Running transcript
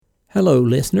Hello,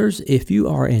 listeners. If you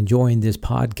are enjoying this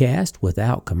podcast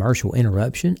without commercial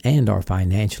interruption and are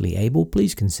financially able,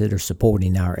 please consider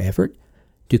supporting our effort.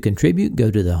 To contribute, go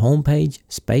to the homepage,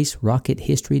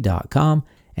 spacerockethistory.com,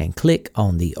 and click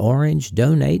on the orange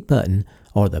Donate button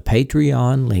or the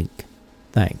Patreon link.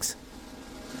 Thanks.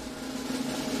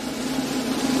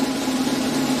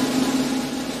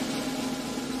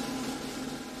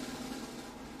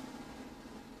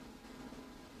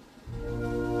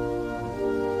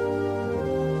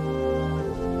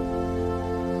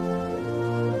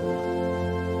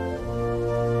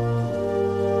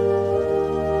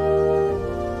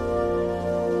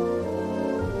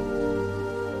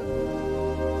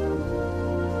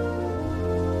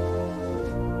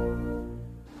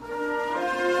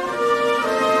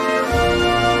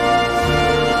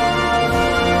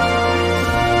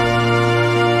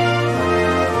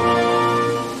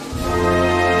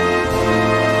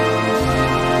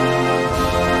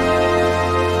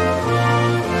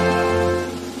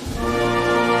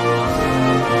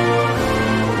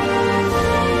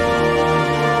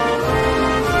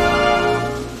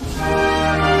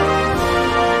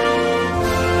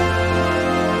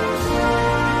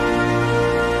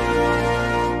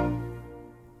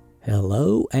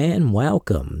 Hello and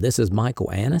welcome. This is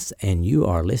Michael Annis, and you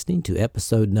are listening to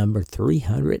episode number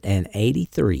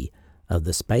 383 of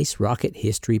the Space Rocket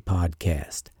History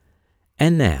Podcast.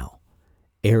 And now,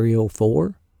 Ariel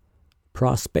 4,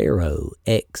 Prospero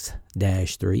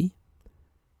X-3,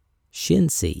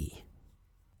 Shensi,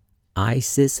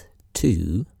 Isis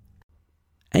 2,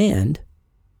 and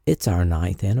it's our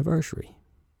 9th anniversary.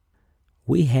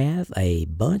 We have a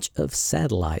bunch of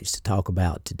satellites to talk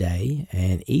about today,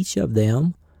 and each of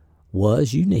them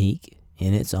was unique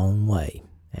in its own way,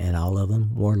 and all of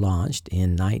them were launched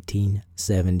in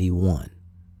 1971.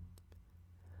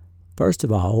 First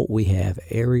of all, we have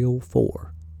Ariel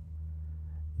 4.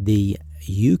 The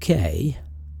UK,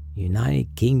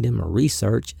 United Kingdom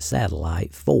Research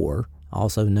Satellite 4,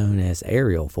 also known as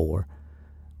Ariel 4,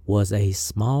 was a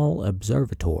small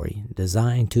observatory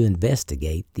designed to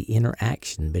investigate the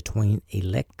interaction between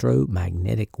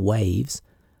electromagnetic waves,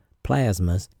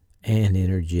 plasmas, and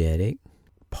energetic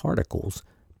particles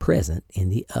present in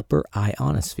the upper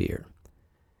ionosphere.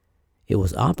 It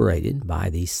was operated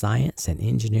by the Science and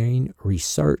Engineering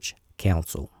Research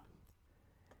Council.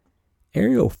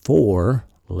 Ariel 4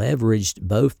 leveraged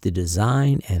both the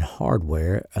design and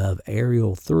hardware of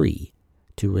Ariel 3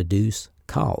 to reduce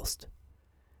cost.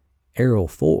 Ariel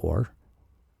 4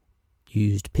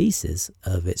 used pieces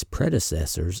of its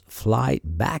predecessor's flight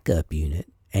backup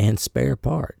unit and spare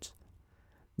parts.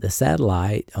 The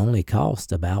satellite only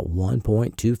cost about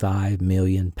 1.25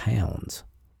 million pounds.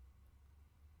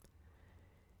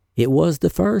 It was the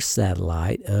first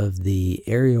satellite of the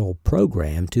Ariel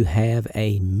program to have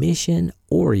a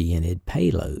mission-oriented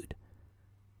payload.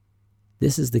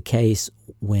 This is the case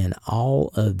when all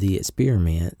of the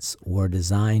experiments were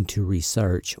designed to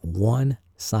research one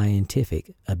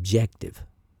scientific objective.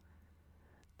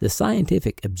 The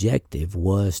scientific objective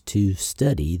was to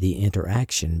study the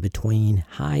interaction between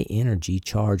high-energy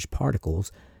charged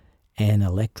particles and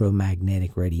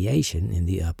electromagnetic radiation in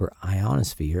the upper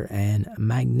ionosphere and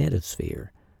magnetosphere.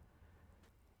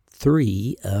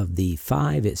 3 of the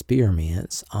 5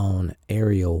 experiments on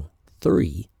Ariel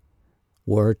 3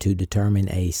 were to determine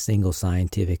a single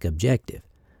scientific objective.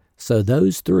 So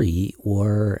those 3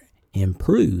 were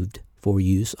improved for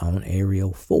use on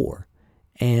Ariel 4,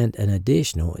 and an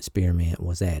additional experiment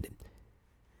was added.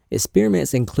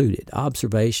 Experiments included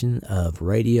observation of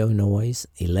radio noise,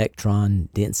 electron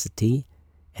density,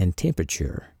 and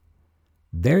temperature,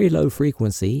 very low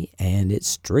frequency and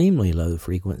extremely low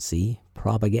frequency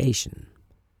propagation,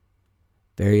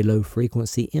 very low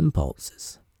frequency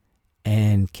impulses,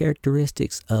 and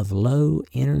characteristics of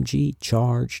low-energy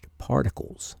charged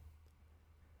particles.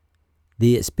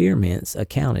 The experiments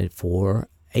accounted for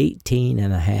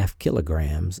 18.5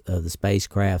 kilograms of the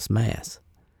spacecraft's mass.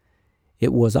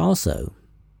 It was also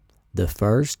the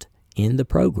first in the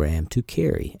program to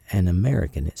carry an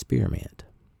American experiment.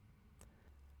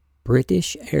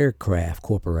 British Aircraft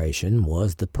Corporation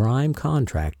was the prime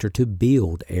contractor to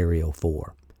build Ariel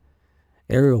 4.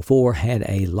 Ariel 4 had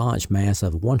a launch mass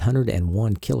of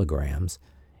 101 kilograms.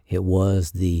 It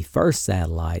was the first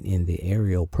satellite in the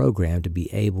Ariel program to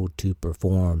be able to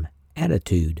perform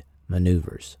attitude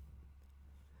maneuvers.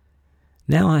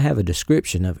 Now I have a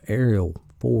description of Ariel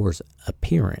 4's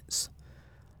appearance.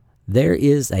 There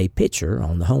is a picture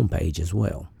on the homepage as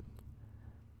well.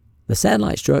 The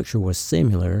satellite structure was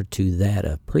similar to that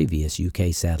of previous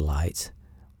UK satellites,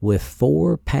 with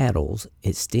 4 paddles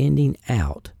extending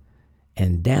out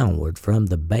and downward from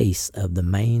the base of the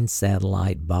main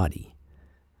satellite body.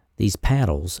 These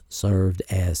paddles served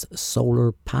as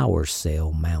solar power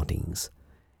cell mountings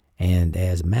and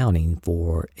as mounting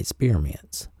for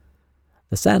experiments.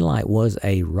 The satellite was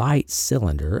a right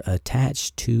cylinder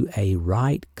attached to a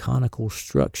right conical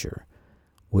structure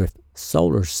with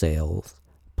solar cells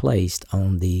placed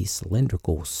on the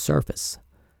cylindrical surface.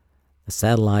 The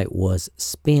satellite was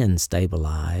spin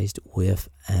stabilized with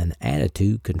an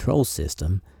attitude control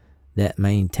system that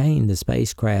maintained the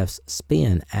spacecraft's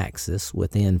spin axis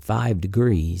within 5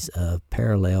 degrees of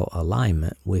parallel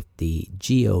alignment with the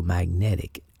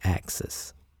geomagnetic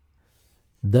axis.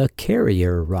 The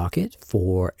carrier rocket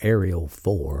for Ariel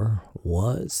 4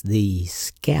 was the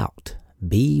Scout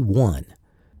B-1,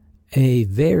 a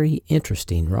very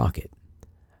interesting rocket.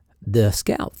 The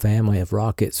Scout family of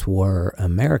rockets were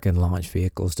American launch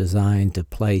vehicles designed to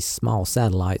place small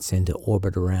satellites into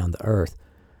orbit around the Earth.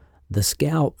 The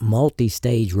Scout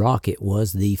multi-stage rocket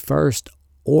was the first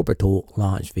orbital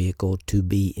launch vehicle to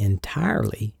be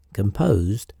entirely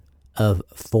composed of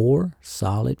 4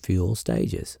 solid fuel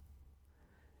stages.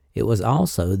 It was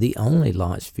also the only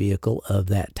launch vehicle of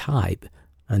that type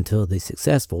until the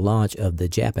successful launch of the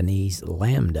Japanese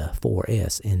Lambda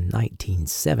 4S in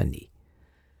 1970.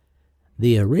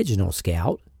 The original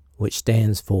Scout, which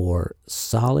stands for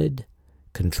Solid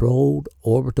Controlled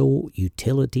Orbital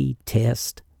Utility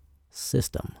Test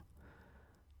System,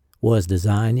 was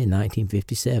designed in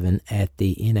 1957 at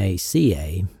the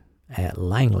NACA at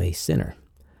Langley Center.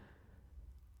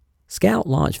 Scout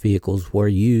launch vehicles were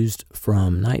used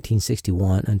from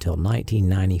 1961 until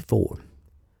 1994.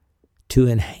 To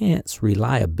enhance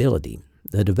reliability,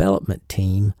 the development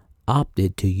team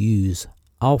opted to use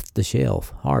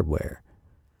off-the-shelf hardware,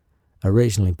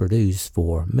 originally produced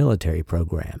for military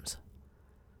programs.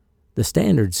 The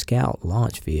standard Scout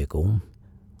launch vehicle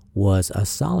was a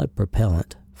solid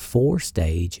propellant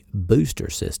 4-stage booster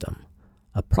system,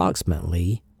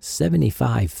 approximately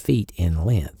 75 feet in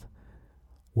length,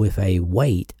 with a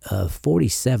weight of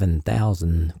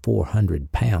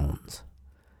 47,400 pounds.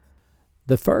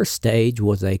 The first stage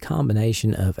was a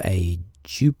combination of a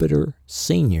Jupiter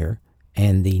Senior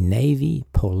and the Navy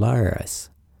Polaris.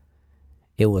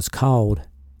 It was called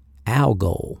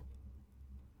Algol.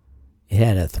 It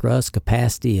had a thrust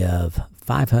capacity of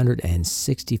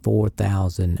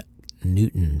 564,000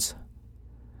 newtons.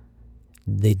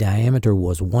 The diameter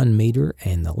was 1 meter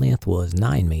and the length was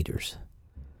 9 meters.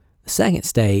 The second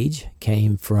stage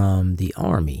came from the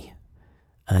Army,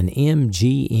 an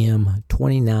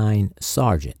MGM-29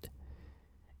 Sergeant.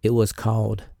 It was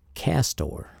called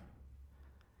Castor.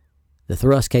 The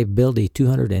thrust capability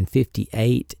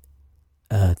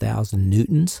 258,000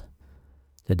 newtons.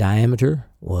 The diameter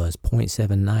was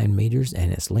 0.79 meters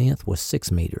and its length was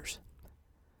 6 meters.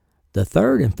 The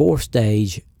third and fourth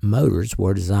stage motors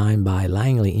were designed by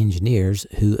Langley engineers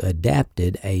who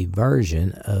adapted a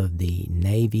version of the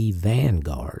Navy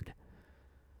Vanguard.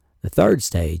 The third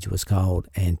stage was called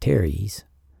Antares,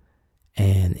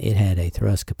 and it had a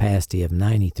thrust capacity of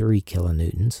 93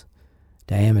 kilonewtons,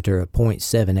 diameter of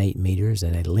 0.78 meters,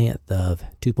 and a length of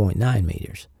 2.9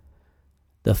 meters.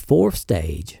 The fourth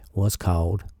stage was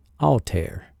called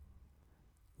Altair,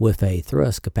 with a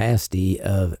thrust capacity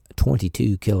of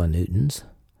 22 kilonewtons,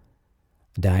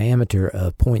 diameter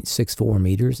of 0.64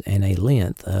 meters, and a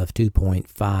length of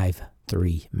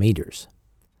 2.53 meters.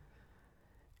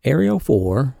 Ariel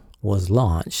 4 was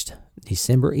launched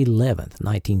December 11th,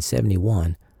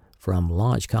 1971, from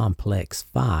Launch Complex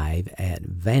 5 at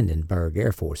Vandenberg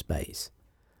Air Force Base.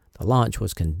 The launch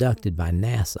was conducted by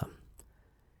NASA.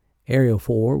 Ariel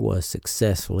 4 was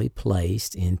successfully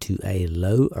placed into a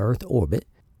low Earth orbit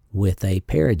with a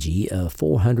perigee of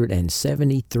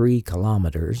 473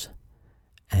 kilometers,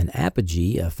 an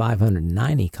apogee of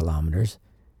 590 kilometers,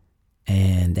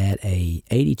 and at a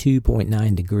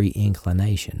 82.9 degree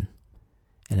inclination,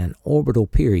 and an orbital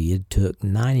period took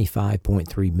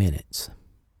 95.3 minutes.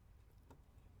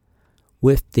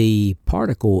 With the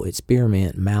particle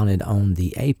experiment mounted on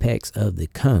the apex of the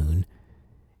cone,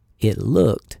 it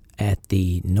looked at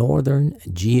the northern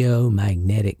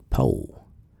geomagnetic pole.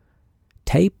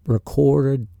 Tape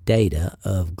recorded data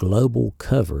of global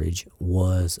coverage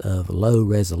was of low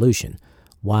resolution,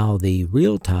 while the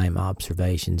real-time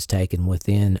observations taken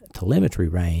within telemetry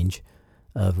range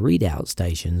of readout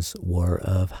stations were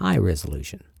of high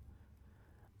resolution.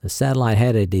 The satellite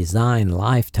had a design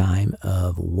lifetime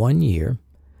of 1 year,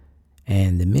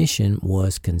 and the mission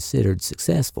was considered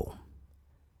successful.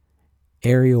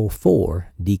 Ariel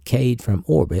 4 decayed from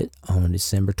orbit on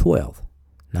December 12,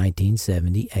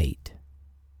 1978.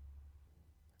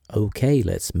 Okay,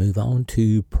 let's move on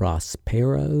to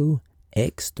Prospero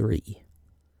X3.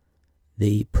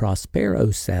 The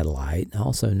Prospero satellite,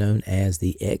 also known as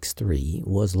the X3,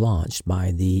 was launched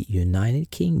by the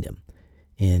United Kingdom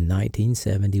in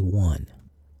 1971.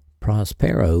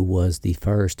 Prospero was the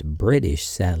first British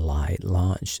satellite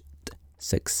launched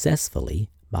successfully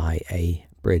by a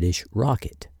British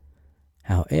rocket.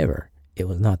 However, it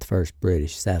was not the first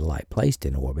British satellite placed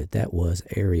in orbit. That was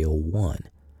Ariel 1,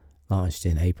 launched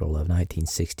in April of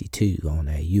 1962 on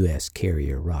a U.S.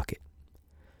 carrier rocket.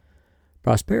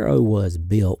 Prospero was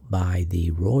built by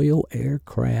the Royal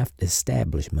Aircraft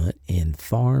Establishment in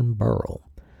Farnborough,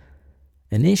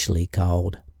 initially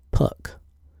called Puck.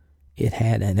 It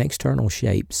had an external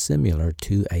shape similar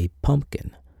to a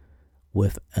pumpkin,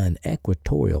 with an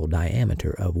equatorial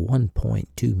diameter of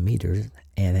 1.2 meters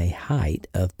and a height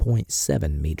of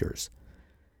 0.7 meters.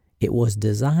 It was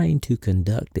designed to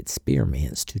conduct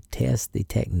experiments to test the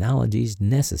technologies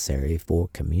necessary for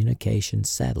communication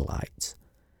satellites.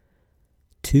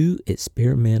 2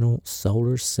 experimental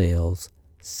solar cells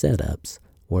setups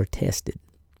were tested.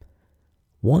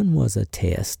 One was a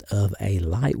test of a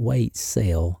lightweight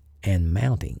cell and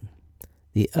mounting.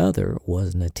 The other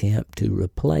was an attempt to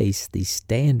replace the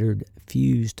standard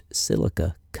fused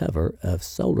silica cover of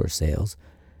solar cells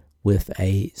with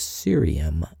a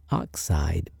cerium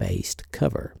oxide-based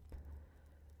cover.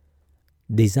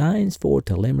 Designs for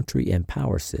telemetry and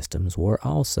power systems were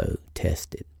also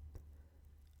tested.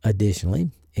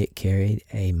 Additionally, it carried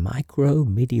a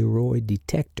micrometeoroid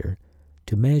detector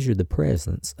to measure the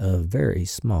presence of very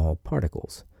small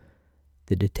particles.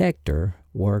 The detector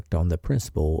worked on the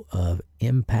principle of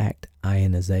impact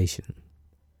ionization.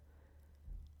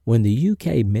 When the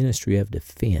UK Ministry of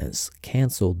Defence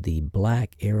cancelled the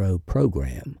Black Arrow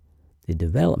program, the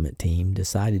development team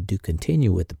decided to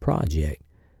continue with the project,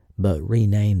 but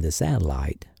renamed the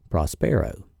satellite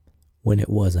Prospero. When it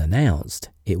was announced,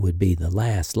 it would be the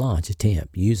last launch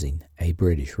attempt using a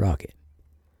British rocket.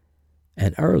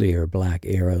 An earlier Black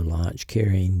Arrow launch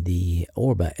carrying the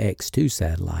Orba X2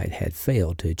 satellite had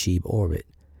failed to achieve orbit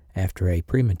after a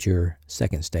premature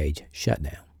second stage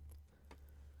shutdown.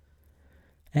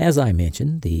 As I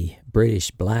mentioned, the British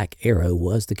Black Arrow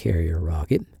was the carrier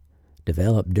rocket.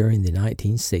 Developed during the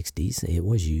 1960s, it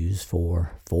was used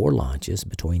for 4 launches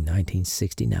between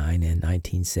 1969 and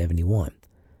 1971.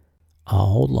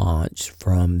 All launched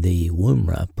from the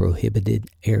Woomera prohibited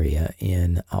area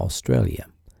in Australia.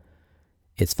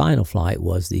 Its final flight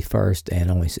was the first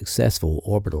and only successful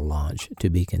orbital launch to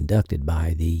be conducted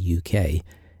by the UK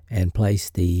and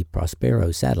placed the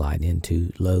Prospero satellite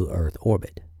into low Earth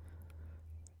orbit.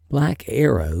 Black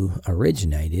Arrow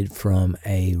originated from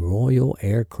a Royal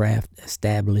Aircraft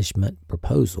Establishment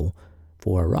proposal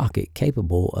for a rocket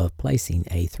capable of placing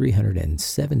a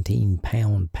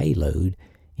 317-pound payload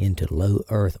into low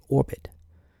Earth orbit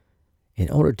in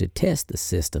order to test the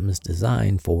systems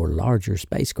designed for larger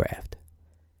spacecraft.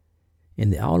 In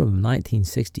the autumn of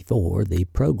 1964, the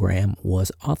program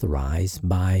was authorized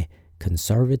by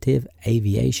Conservative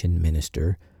Aviation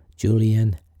Minister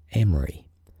Julian Emery.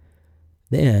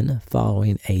 Then,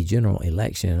 following a general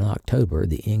election in October,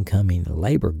 the incoming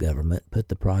Labour government put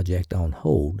the project on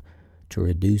hold to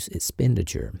reduce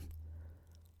expenditure.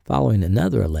 Following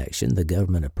another election, the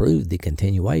government approved the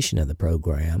continuation of the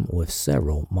program with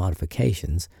several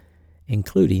modifications,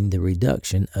 including the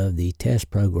reduction of the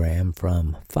test program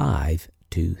from 5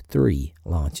 to 3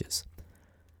 launches.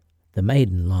 The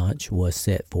maiden launch was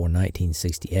set for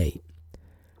 1968.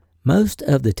 Most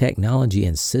of the technology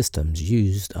and systems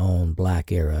used on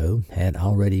Black Arrow had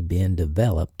already been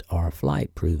developed or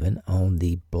flight-proven on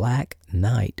the Black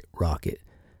Knight rocket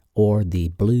or the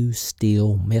Blue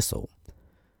Steel missile.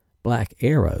 Black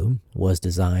Arrow was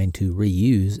designed to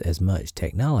reuse as much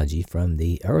technology from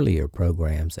the earlier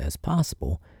programs as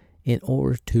possible in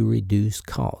order to reduce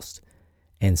costs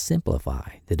and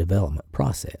simplify the development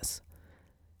process.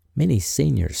 Many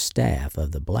senior staff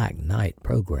of the Black Knight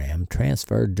program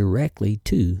transferred directly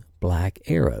to Black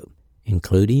Arrow,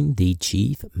 including the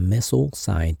Chief Missile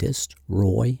Scientist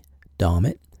Roy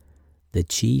Dommett, the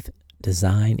Chief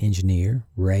Design Engineer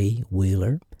Ray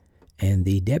Wheeler, and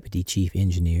the Deputy Chief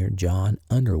Engineer John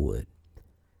Underwood.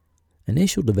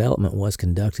 Initial development was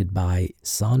conducted by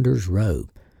Saunders Roe,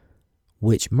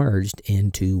 which merged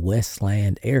into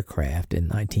Westland Aircraft in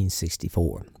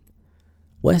 1964.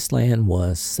 Westland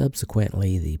was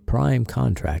subsequently the prime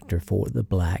contractor for the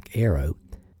Black Arrow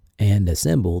and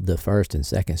assembled the first and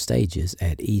second stages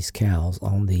at East Cowes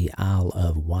on the Isle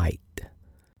of Wight.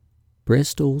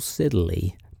 Bristol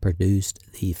Siddeley produced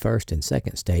the first and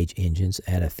second stage engines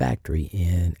at a factory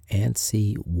in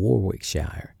Anstey,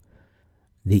 Warwickshire.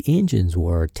 The engines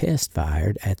were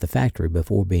test-fired at the factory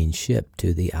before being shipped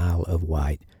to the Isle of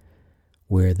Wight,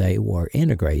 where they were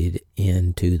integrated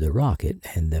into the rocket,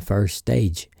 and the first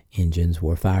stage engines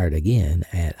were fired again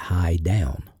at high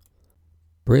down.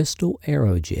 Bristol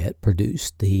Aerojet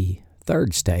produced the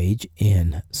third stage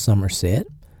in Somerset,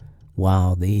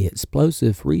 while the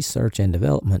Explosive Research and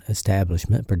Development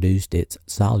Establishment produced its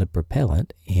solid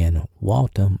propellant in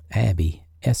Waltham Abbey,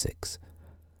 Essex.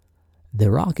 The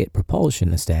Rocket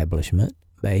Propulsion Establishment,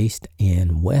 based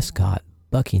in Westcott,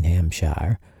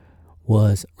 Buckinghamshire,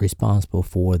 was responsible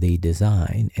for the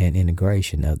design and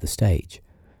integration of the stage.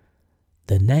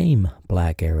 The name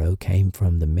Black Arrow came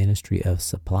from the Ministry of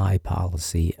Supply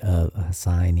policy of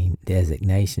assigning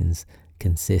designations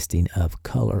consisting of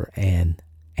color and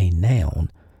a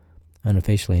noun,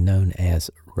 unofficially known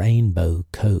as rainbow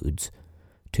codes,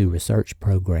 to research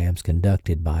programs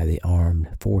conducted by the armed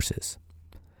forces.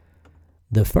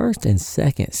 The first and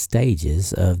second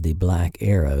stages of the Black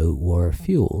Arrow were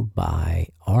fueled by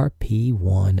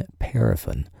RP-1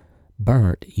 paraffin,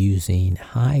 burnt using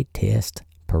high-test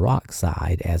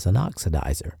peroxide as an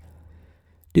oxidizer.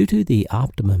 Due to the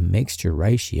optimum mixture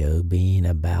ratio being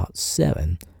about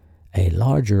 7, a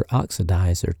larger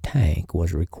oxidizer tank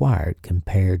was required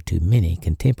compared to many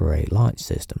contemporary launch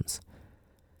systems.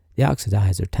 The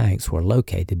oxidizer tanks were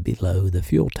located below the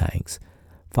fuel tanks,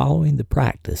 following the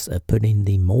practice of putting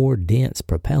the more dense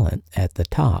propellant at the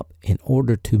top in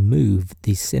order to move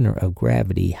the center of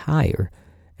gravity higher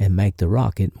and make the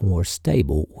rocket more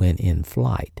stable when in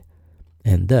flight,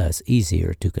 and thus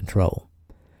easier to control.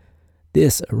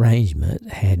 This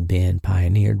arrangement had been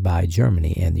pioneered by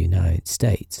Germany and the United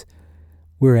States,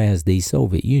 whereas the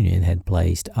Soviet Union had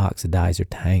placed oxidizer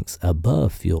tanks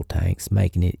above fuel tanks,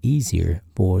 making it easier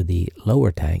for the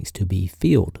lower tanks to be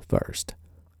filled first.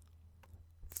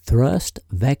 Thrust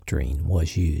vectoring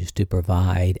was used to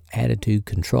provide attitude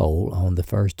control on the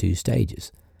first two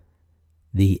stages.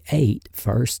 The 8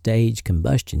 first-stage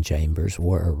combustion chambers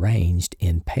were arranged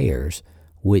in pairs,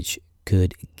 which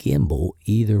could gimbal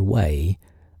either way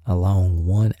along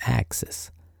one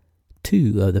axis.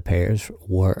 2 of the pairs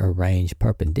were arranged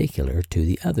perpendicular to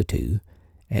the other 2,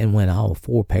 and when all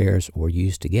 4 pairs were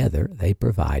used together, they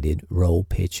provided roll,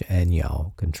 pitch, and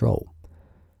yaw control.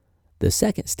 The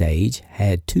second stage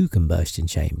had 2 combustion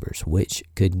chambers, which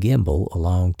could gimbal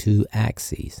along 2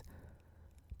 axes,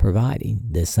 providing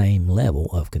the same level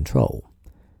of control.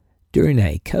 During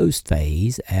a coast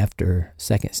phase after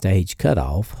second stage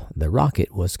cutoff, the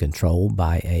rocket was controlled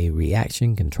by a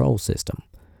reaction control system.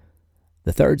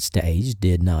 The third stage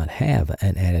did not have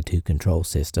an attitude control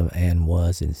system and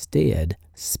was instead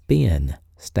spin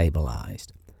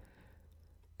stabilized.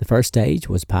 The first stage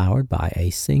was powered by a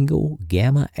single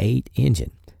Gamma 8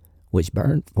 engine, which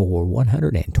burned for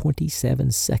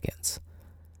 127 seconds.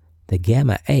 The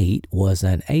Gamma 8 was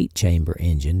an 8-chamber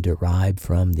engine derived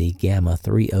from the Gamma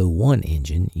 301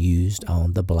 engine used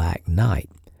on the Black Knight.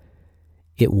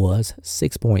 It was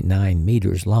 6.9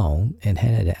 meters long and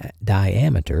had a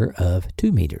diameter of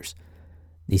 2 meters,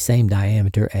 the same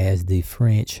diameter as the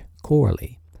French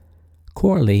Coralie.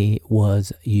 Coralie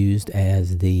was used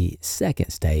as the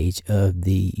second stage of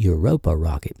the Europa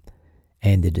rocket,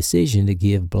 and the decision to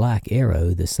give Black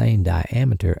Arrow the same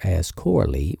diameter as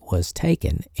Coralie was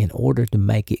taken in order to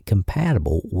make it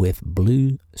compatible with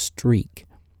Blue Streak,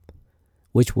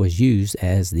 which was used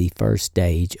as the first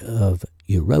stage of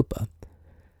Europa.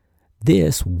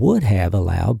 This would have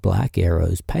allowed Black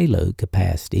Arrow's payload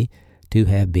capacity to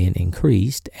have been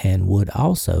increased and would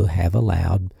also have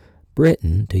allowed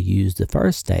Britain to use the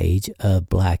first stage of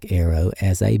Black Arrow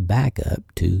as a backup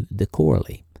to the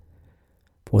Coralie.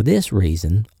 For this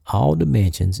reason, all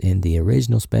dimensions in the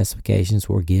original specifications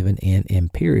were given in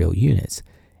imperial units,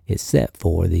 except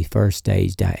for the first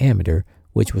stage diameter,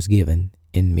 which was given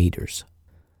in meters.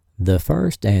 The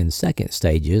first and second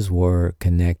stages were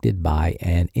connected by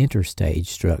an interstage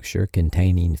structure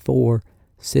containing 4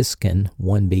 Siskin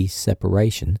 1B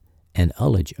separation and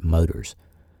ullage motors,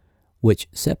 which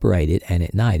separated and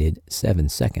ignited 7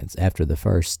 seconds after the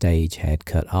first stage had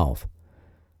cut off.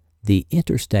 The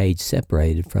interstage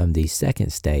separated from the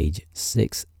second stage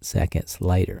 6 seconds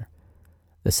later.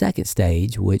 The second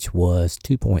stage, which was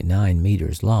 2.9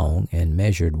 meters long and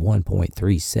measured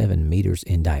 1.37 meters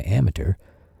in diameter,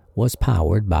 was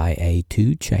powered by a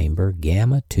 2-chamber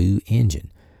Gamma 2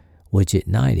 engine, which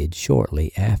ignited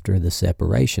shortly after the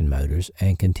separation motors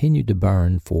and continued to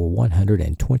burn for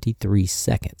 123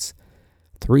 seconds.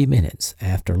 3 minutes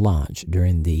after launch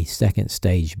during the second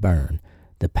stage burn,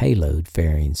 the payload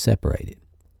fairing separated.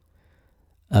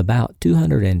 About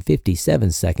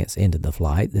 257 seconds into the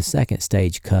flight, the second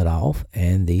stage cut off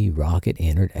and the rocket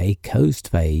entered a coast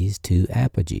phase to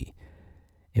apogee.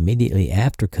 Immediately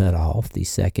after cutoff, the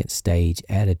second stage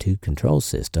attitude control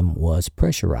system was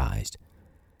pressurized.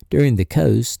 During the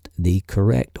coast, the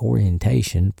correct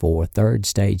orientation for third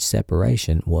stage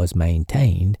separation was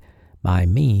maintained by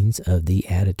means of the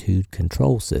attitude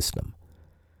control system.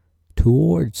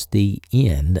 Towards the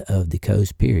end of the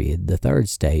coast period, the third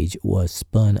stage was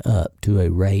spun up to a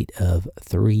rate of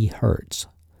 3 Hertz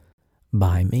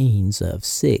by means of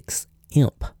 6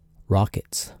 IMP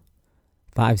rockets.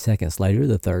 5 seconds later,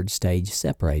 the third stage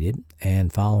separated,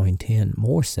 and following 10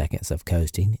 more seconds of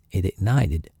coasting, it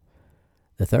ignited.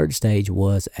 The third stage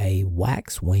was a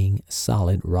wax-wing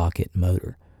solid rocket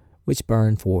motor, which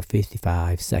burned for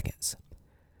 55 seconds.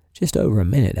 Just over a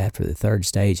minute after the third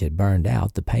stage had burned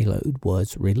out, the payload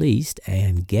was released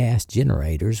and gas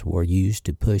generators were used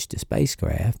to push the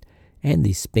spacecraft and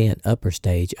the spent upper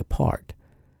stage apart.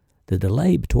 The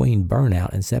delay between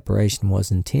burnout and separation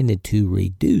was intended to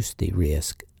reduce the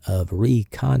risk of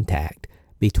recontact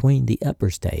between the upper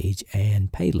stage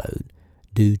and payload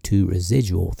due to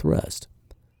residual thrust.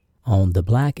 On the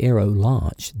Black Arrow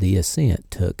launch, the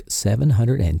ascent took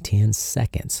 710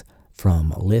 seconds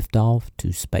from liftoff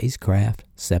to spacecraft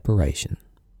separation.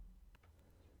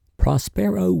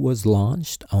 Prospero was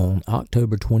launched on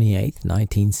October 28,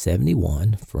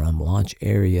 1971 from Launch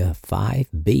Area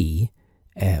 5B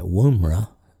at Woomera,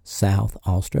 South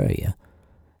Australia,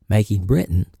 making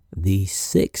Britain the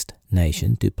 6th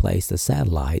nation to place a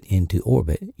satellite into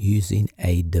orbit using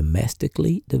a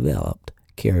domestically developed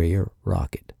carrier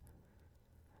rocket.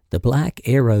 The Black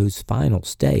Arrow's final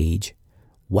stage,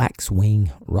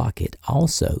 wax-wing rocket,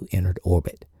 also entered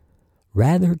orbit,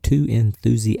 rather too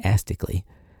enthusiastically,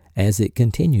 as it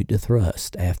continued to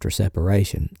thrust after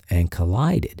separation and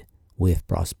collided with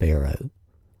Prospero,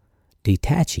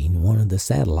 detaching one of the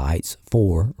satellite's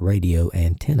 4 radio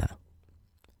antennae.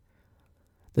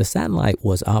 The satellite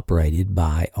was operated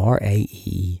by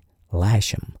RAE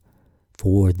Lasham.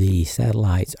 For the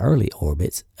satellite's early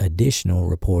orbits, additional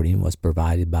reporting was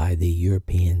provided by the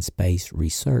European Space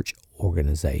Research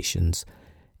Organization's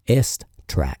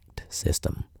ESTRACT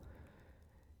system.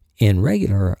 In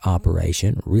regular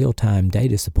operation, real-time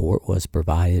data support was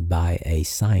provided by a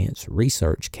Science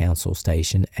Research Council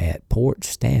station at Port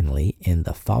Stanley in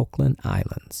the Falkland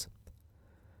Islands.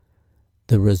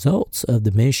 The results of the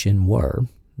mission were: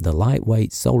 the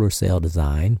lightweight solar cell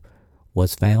design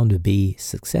was found to be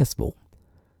successful.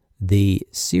 The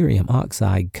cerium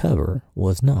oxide cover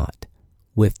was not,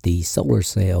 with the solar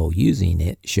cell using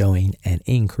it showing an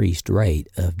increased rate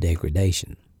of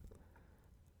degradation.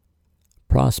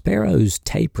 Prospero's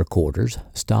tape recorders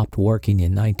stopped working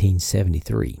in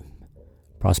 1973.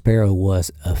 Prospero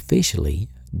was officially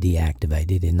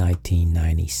deactivated in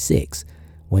 1996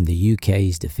 when the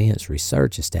UK's Defence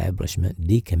Research Establishment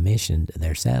decommissioned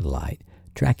their satellite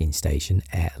tracking station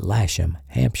at Lasham,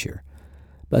 Hampshire.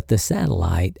 But the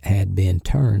satellite had been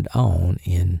turned on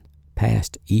in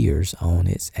past years on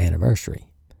its anniversary.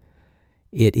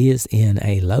 It is in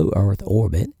a low Earth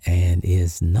orbit and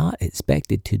is not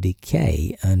expected to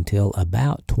decay until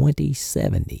about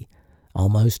 2070,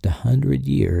 almost 100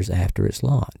 years after its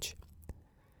launch.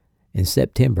 In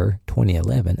September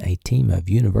 2011, a team of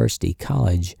University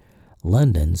College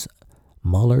London's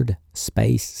Mullard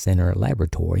Space Center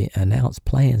Laboratory announced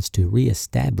plans to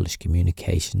re-establish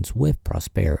communications with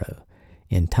Prospero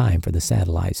in time for the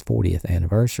satellite's 40th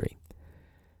anniversary.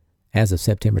 As of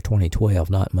September 2012,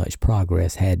 not much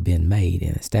progress had been made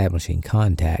in establishing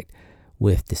contact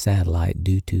with the satellite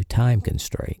due to time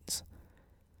constraints.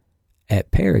 At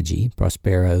perigee,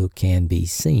 Prospero can be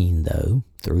seen, though,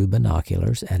 through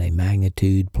binoculars at a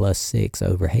magnitude +6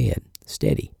 overhead,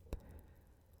 steady.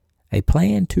 A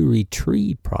plan to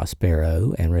retrieve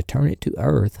Prospero and return it to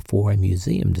Earth for a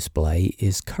museum display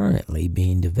is currently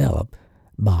being developed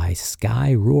by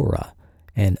Skyrora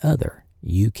and other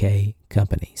UK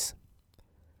companies.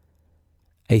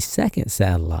 A second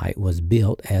satellite was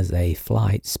built as a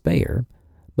flight spare,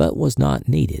 but was not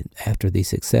needed after the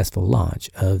successful launch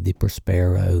of the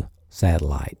Prospero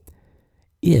satellite.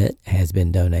 It has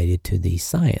been donated to the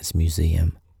Science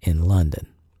Museum in London.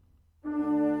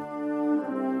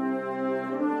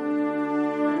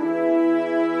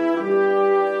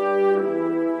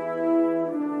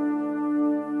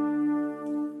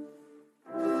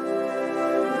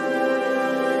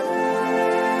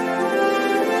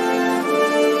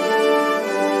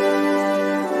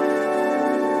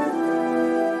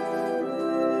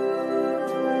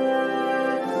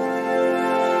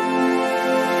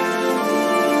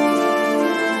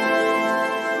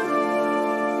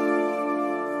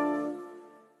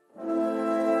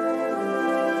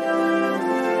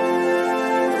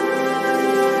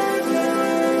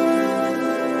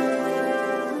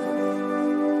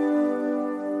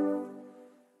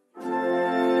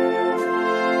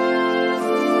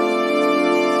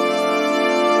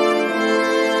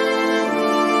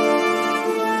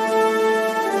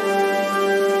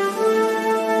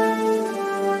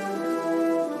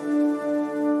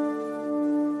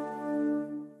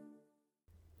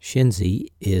 Shinzi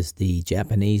is the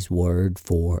Japanese word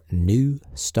for new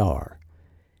star.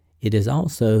 It is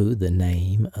also the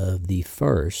name of the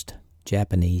first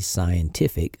Japanese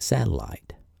scientific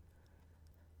satellite.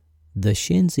 The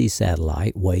Shinzi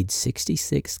satellite weighed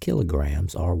 66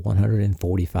 kilograms or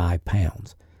 145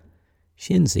 pounds.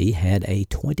 Shinzi had a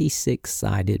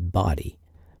 26-sided body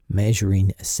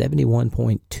measuring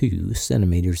 71.2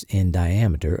 centimeters in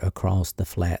diameter across the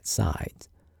flat sides.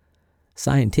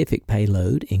 Scientific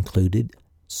payload included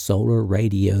solar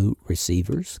radio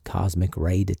receivers, cosmic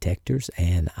ray detectors,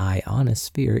 and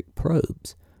ionospheric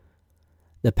probes.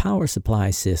 The power supply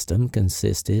system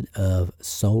consisted of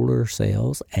solar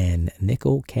cells and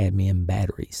nickel-cadmium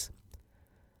batteries.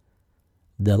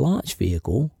 The launch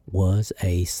vehicle was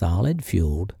a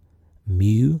solid-fueled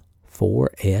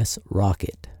Mu-4S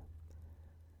rocket.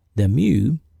 The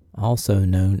Mu, also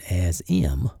known as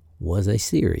M, was a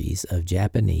series of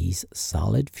Japanese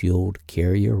solid-fueled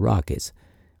carrier rockets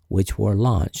which were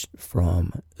launched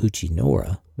from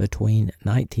Uchinori between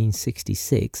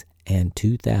 1966 and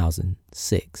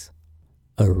 2006.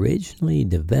 Originally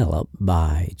developed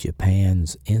by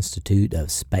Japan's Institute of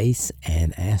Space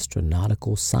and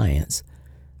Astronautical Science,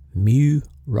 Mu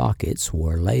rockets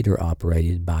were later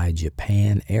operated by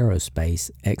Japan Aerospace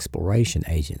Exploration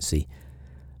Agency,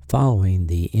 following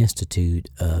the Institute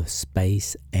of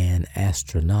Space and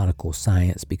Astronautical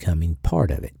Science becoming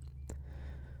part of it.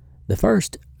 The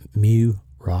first Mu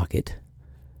rocket,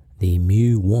 the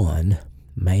Mu-1,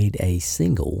 made a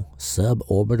single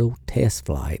suborbital test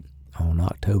flight on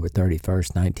October 31,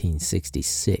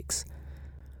 1966.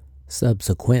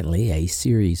 Subsequently, a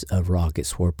series of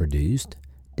rockets were produced,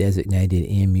 designated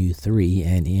Mu-3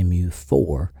 and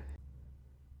Mu-4.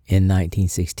 In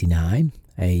 1969,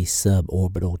 a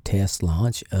suborbital test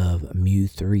launch of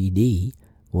Mu-3D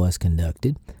was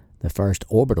conducted, the first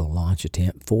orbital launch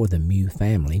attempt for the Mu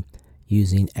family,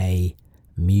 using a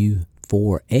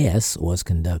Mu-4S was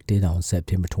conducted on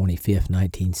September 25,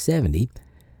 1970.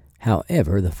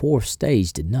 However, the fourth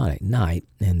stage did not ignite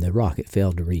and the rocket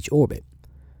failed to reach orbit.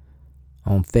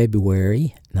 On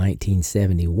February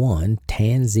 1971,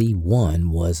 Tianzi-1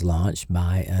 was launched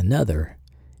by another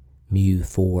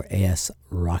Mu-4S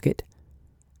rocket.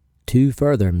 Two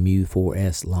further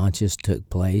Mu-4S launches took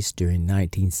place during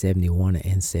 1971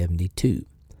 and 72.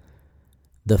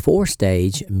 The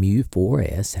four-stage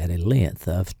Mu-4S had a length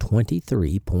of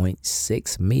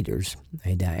 23.6 meters,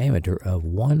 a diameter of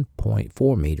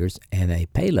 1.4 meters, and a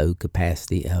payload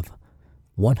capacity of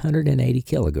 180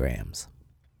 kilograms.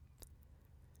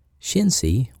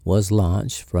 Shinzi was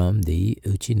launched from the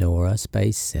Uchinori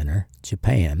Space Center,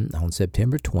 Japan, on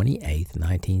September 28,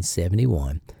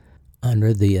 1971,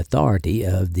 under the authority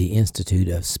of the Institute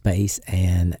of Space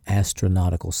and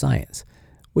Astronautical Science,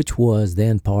 which was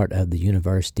then part of the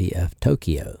University of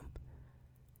Tokyo.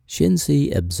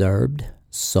 Shinzi observed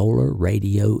solar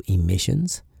radio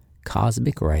emissions,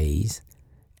 cosmic rays,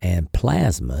 and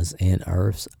plasmas in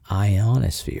Earth's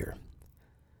ionosphere.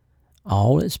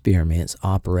 All experiments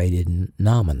operated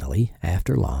nominally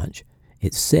after launch,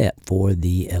 except for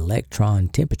the electron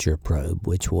temperature probe,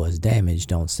 which was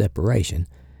damaged on separation,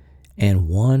 and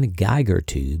one Geiger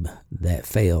tube that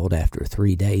failed after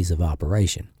 3 days of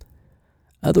operation.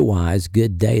 Otherwise,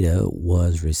 good data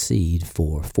was received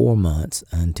for 4 months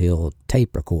until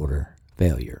tape recorder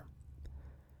failure.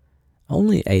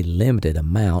 Only a limited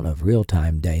amount of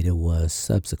real-time data was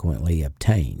subsequently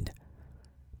obtained.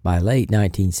 By late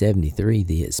 1973,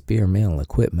 the experimental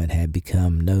equipment had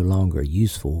become no longer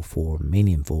useful for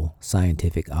meaningful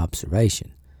scientific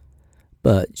observation,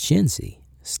 but Shinzi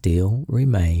still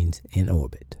remains in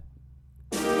orbit.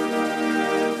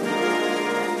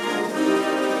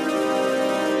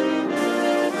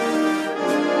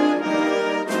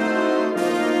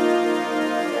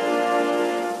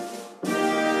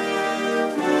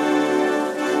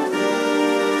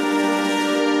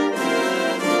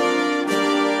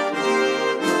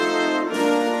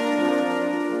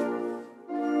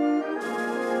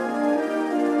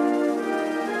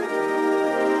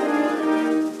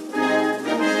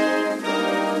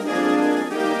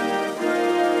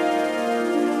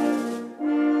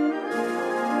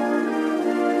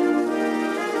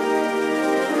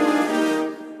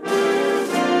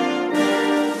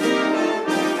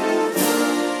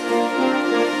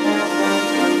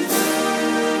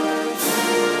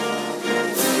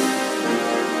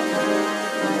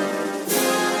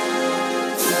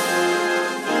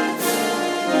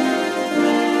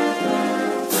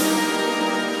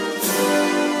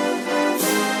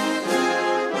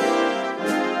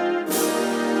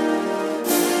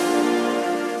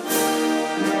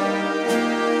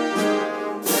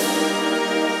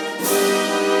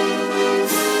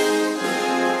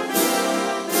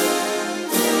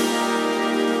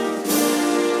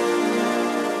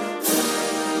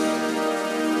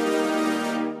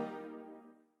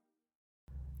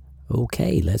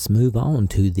 Okay, let's move on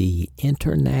to the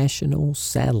International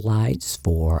Satellites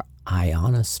for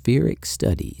Ionospheric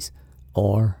Studies,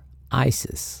 or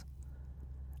ISIS.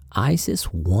 ISIS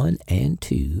 1 and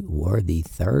 2 were the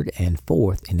third and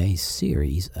fourth in a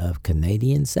series of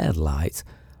Canadian satellites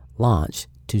launched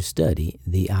to study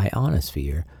the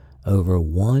ionosphere over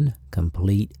one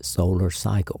complete solar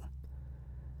cycle.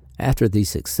 After the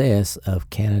success of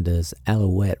Canada's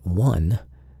Alouette 1,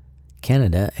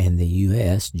 Canada and the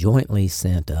U.S. jointly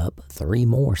sent up 3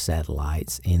 more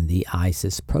satellites in the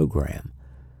ISIS program.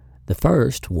 The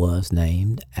first was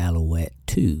named Alouette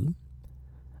 2,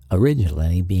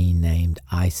 originally being named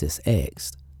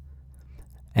ISIS-X.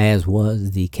 As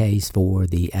was the case for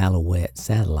the Alouette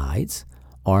satellites,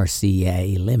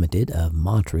 RCA Limited of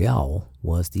Montreal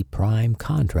was the prime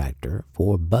contractor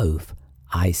for both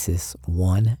ISIS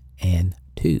 1 and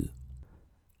 2.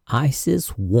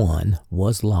 ISIS-1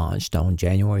 was launched on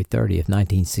January 30th,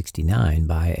 1969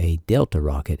 by a Delta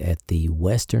rocket at the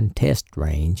Western Test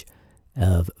Range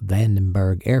of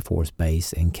Vandenberg Air Force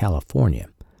Base in California.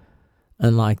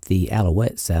 Unlike the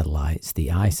Alouette satellites, the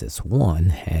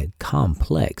ISIS-1 had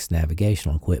complex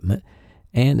navigational equipment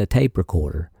and a tape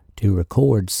recorder to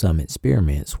record some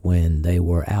experiments when they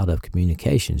were out of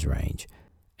communications range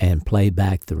and play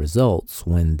back the results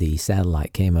when the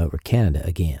satellite came over Canada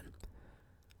again.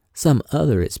 Some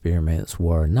other experiments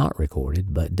were not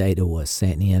recorded, but data was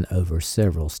sent in over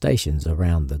several stations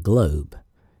around the globe.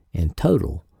 In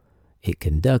total, it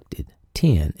conducted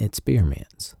 10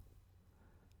 experiments.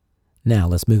 Now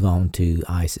let's move on to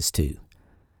ISIS-2.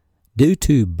 Due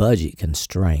to budget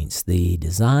constraints, the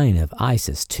design of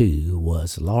ISIS-2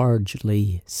 was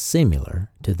largely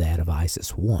similar to that of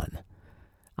ISIS-1.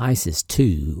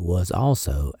 ISIS-2 was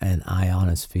also an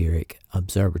ionospheric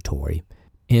observatory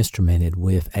instrumented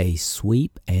with a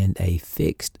sweep and a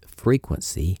fixed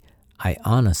frequency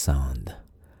ionosonde,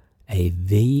 a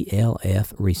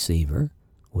VLF receiver,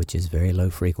 which is very low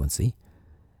frequency,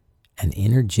 an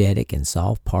energetic and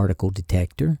soft particle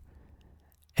detector,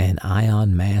 an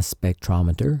ion mass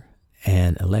spectrometer,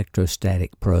 an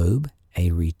electrostatic probe,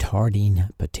 a retarding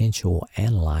potential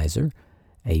analyzer,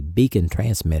 a beacon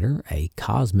transmitter, a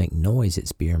cosmic noise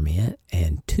experiment,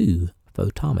 and 2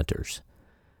 photometers.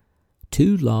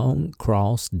 2 long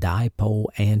cross dipole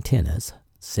antennas,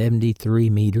 73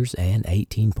 meters and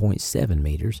 18.7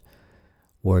 meters,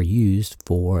 were used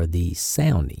for the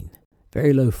sounding,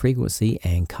 very low frequency,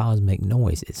 and cosmic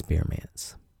noise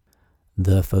experiments.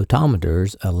 The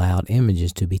photometers allowed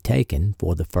images to be taken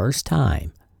for the first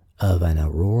time of an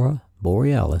aurora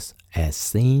borealis as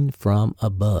seen from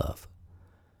above.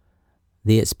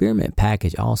 The experiment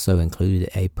package also included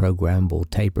a programmable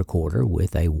tape recorder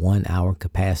with a 1-hour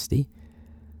capacity.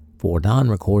 For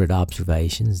non-recorded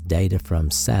observations, data from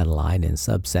satellite and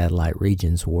sub-satellite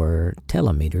regions were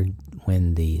telemetered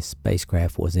when the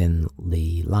spacecraft was in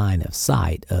the line of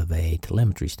sight of a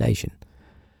telemetry station.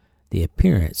 The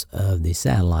appearance of the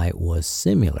satellite was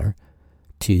similar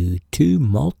to 2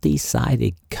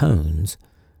 multi-sided cones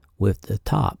with the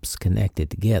tops connected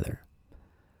together.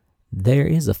 There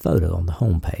is a photo on the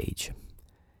home page.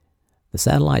 The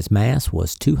satellite's mass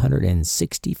was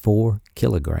 264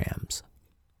 kilograms.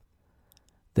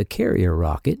 The carrier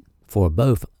rocket for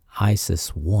both ISIS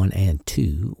 1 and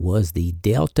 2 was the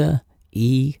Delta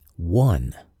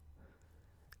E-1.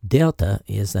 Delta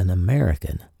is an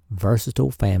American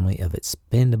versatile family of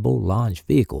expendable launch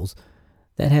vehicles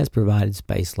that has provided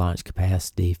space launch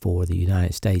capacity for the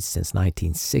United States since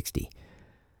 1960.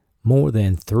 More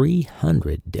than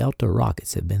 300 Delta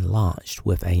rockets have been launched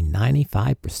with a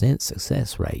 95%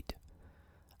 success rate.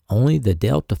 Only the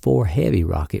Delta IV Heavy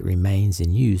rocket remains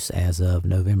in use as of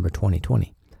November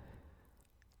 2020.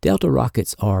 Delta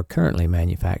rockets are currently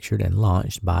manufactured and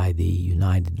launched by the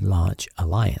United Launch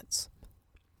Alliance.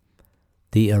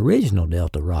 The original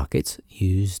Delta rockets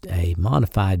used a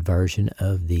modified version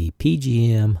of the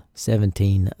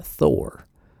PGM-17 Thor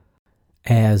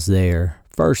as their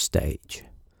first stage.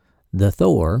 The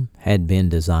Thor had been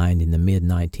designed in the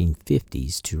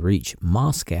mid-1950s to reach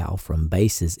Moscow from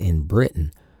bases in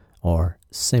Britain or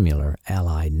similar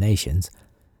allied nations,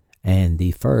 and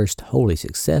the first wholly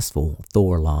successful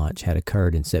Thor launch had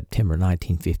occurred in September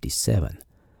 1957.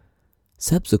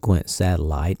 Subsequent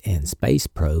satellite and space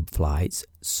probe flights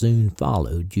soon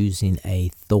followed using a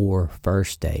Thor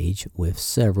first stage with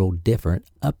several different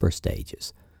upper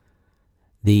stages.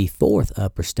 The fourth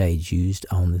upper stage used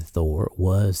on the Thor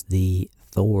was the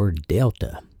Thor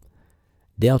Delta,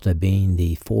 Delta being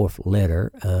the fourth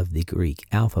letter of the Greek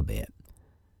alphabet.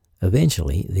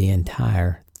 Eventually, the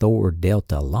entire Thor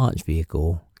Delta launch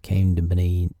vehicle came to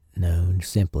be known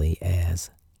simply as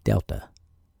Delta.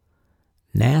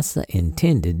 NASA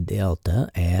intended Delta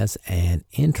as an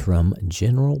interim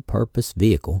general-purpose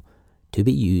vehicle to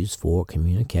be used for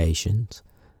communications,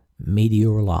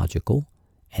 meteorological,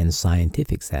 and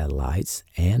scientific satellites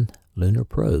and lunar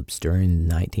probes during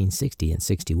 1960 and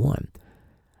 61.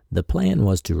 The plan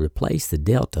was to replace the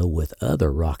Delta with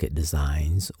other rocket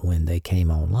designs when they came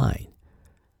online.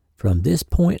 From this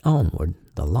point onward,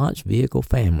 the launch vehicle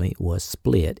family was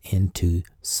split into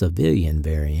civilian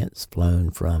variants flown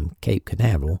from Cape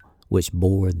Canaveral, which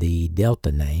bore the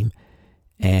Delta name,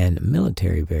 and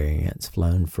military variants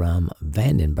flown from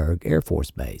Vandenberg Air Force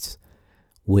Base,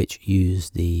 which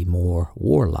used the more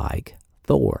warlike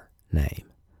Thor name.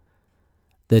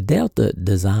 The Delta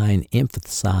design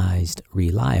emphasized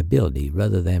reliability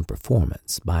rather than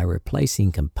performance by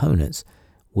replacing components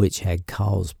which had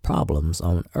caused problems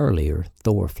on earlier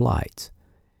Thor flights.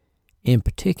 In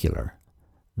particular,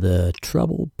 the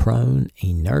trouble-prone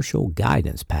inertial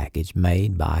guidance package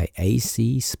made by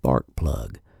AC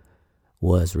Sparkplug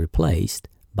was replaced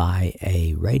by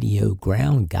a radio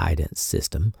ground guidance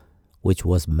system which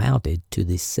was mounted to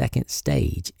the second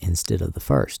stage instead of the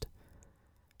first.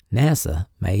 NASA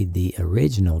made the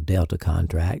original Delta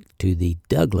contract to the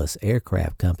Douglas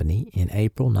Aircraft Company in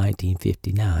April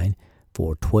 1959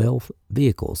 for 12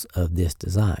 vehicles of this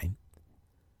design.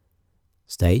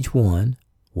 Stage 1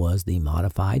 was the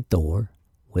modified Thor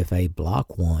with a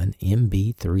Block 1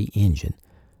 MB3 engine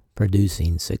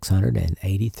producing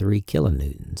 683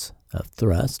 kilonewtons of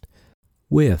thrust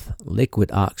with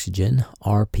liquid oxygen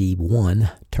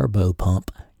RP1 turbopump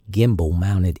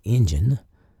gimbal-mounted engine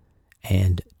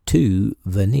and 2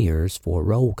 verniers for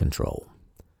roll control.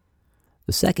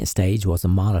 The second stage was a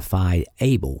modified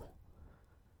Able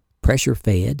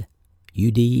pressure-fed,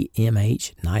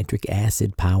 UDMH nitric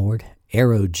acid-powered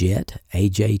Aerojet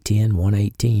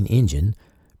AJ10-118 engine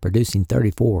producing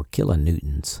 34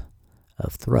 kilonewtons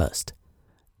of thrust.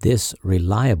 This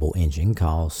reliable engine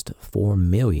cost $4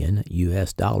 million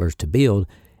to build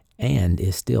and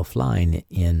is still flying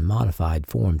in modified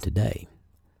form today.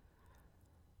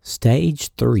 Stage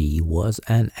 3 was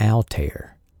an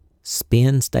Altair,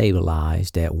 spin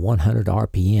stabilized at 100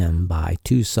 RPM by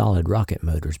 2 solid rocket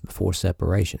motors before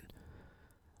separation.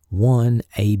 One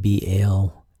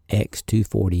ABL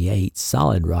X248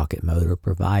 solid rocket motor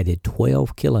provided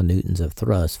 12 kilonewtons of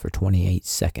thrust for 28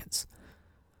 seconds.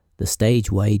 The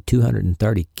stage weighed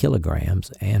 230 kilograms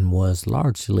and was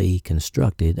largely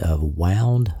constructed of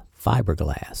wound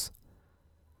fiberglass.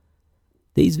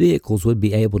 These vehicles would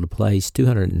be able to place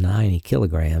 290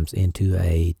 kilograms into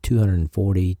a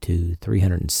 240 to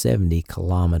 370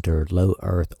 kilometer low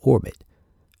Earth orbit,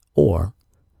 or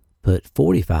put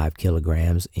 45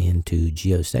 kilograms into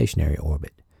geostationary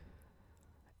orbit.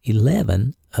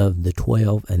 11 of the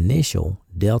 12 initial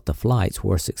Delta flights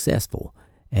were successful,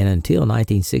 and until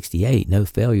 1968, no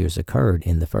failures occurred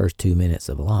in the first 2 minutes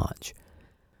of launch.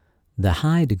 The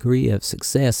high degree of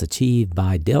success achieved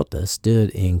by Delta stood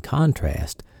in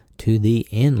contrast to the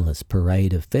endless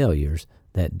parade of failures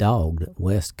that dogged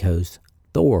West Coast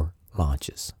Thor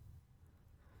launches.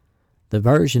 The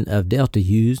version of Delta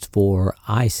used for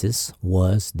ISIS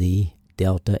was the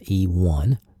Delta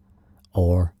E-1,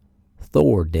 or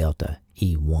Thor Delta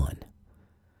E-1.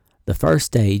 The first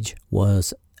stage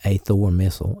was a Thor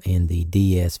missile in the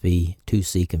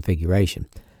DSV-2C configuration,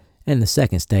 and the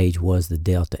second stage was the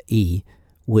Delta E,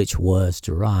 which was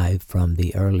derived from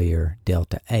the earlier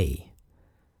Delta A.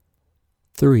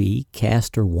 3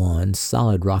 Castor 1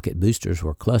 solid rocket boosters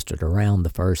were clustered around the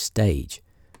first stage.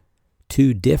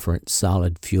 2 different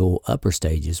solid fuel upper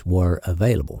stages were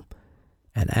available.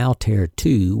 An Altair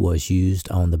 2 was used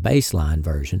on the baseline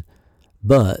version,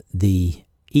 but the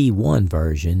E-1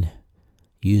 version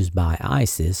used by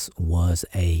ISIS was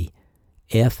a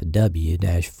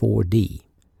FW-4D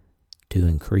to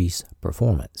increase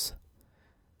performance.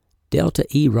 Delta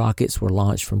E rockets were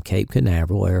launched from Cape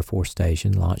Canaveral Air Force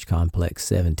Station Launch Complex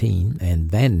 17 and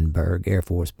Vandenberg Air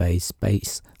Force Base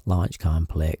Space Launch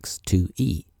Complex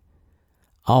 2E.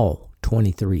 All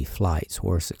 23 flights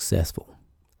were successful.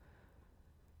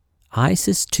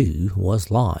 ISIS-2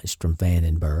 was launched from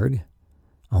Vandenberg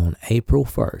on April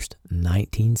 1st,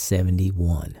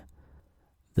 1971.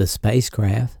 The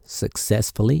spacecraft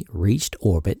successfully reached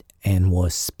orbit and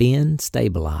was spin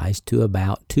stabilized to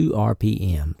about 2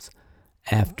 RPMs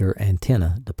after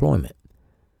antenna deployment.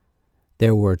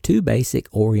 There were 2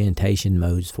 basic orientation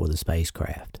modes for the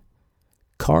spacecraft: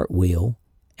 cartwheel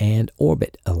and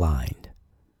orbit aligned.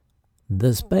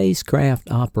 The spacecraft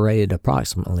operated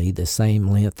approximately the same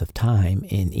length of time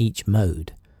in each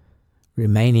mode,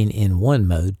 remaining in one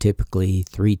mode typically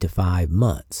 3 to 5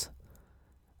 months.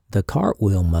 The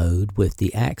cartwheel mode with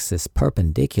the axis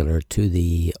perpendicular to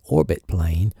the orbit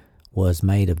plane was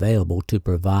made available to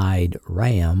provide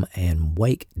ram and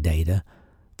wake data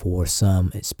for some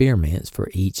experiments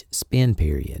for each spin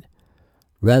period,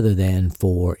 rather than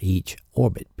for each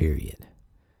orbit period.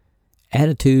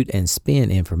 Attitude and spin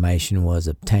information was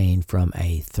obtained from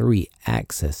a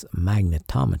 3-axis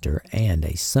magnetometer and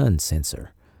a sun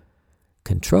sensor.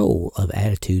 Control of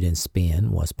attitude and spin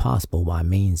was possible by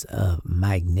means of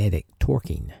magnetic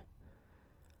torquing.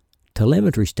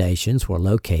 Telemetry stations were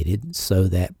located so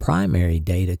that primary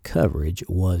data coverage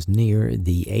was near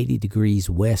the 80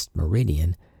 degrees west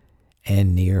meridian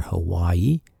and near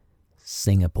Hawaii,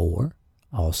 Singapore,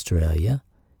 Australia,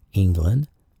 England,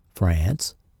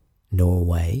 France,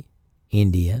 Norway,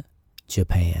 India,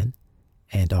 Japan,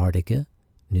 Antarctica,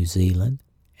 New Zealand,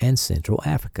 and Central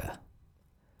Africa.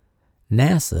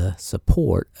 NASA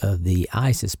support of the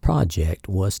ISIS project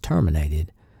was terminated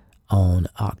on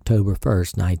October 1,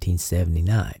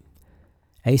 1979.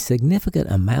 A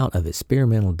significant amount of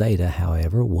experimental data,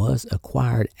 however, was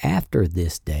acquired after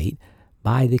this date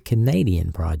by the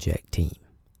Canadian project team.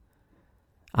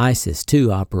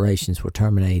 ISIS-2 operations were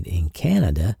terminated in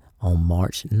Canada on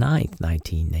March 9,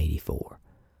 1984.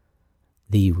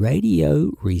 The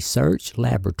Radio Research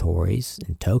Laboratories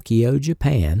in Tokyo,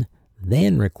 Japan,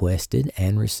 then requested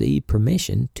and received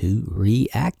permission to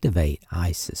reactivate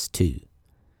ISIS-2.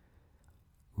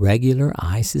 Regular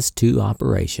ISIS-2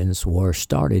 operations were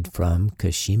started from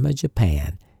Kashima,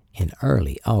 Japan in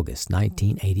early August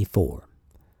 1984.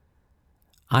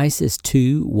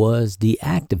 ISIS-2 was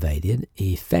deactivated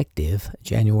effective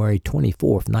January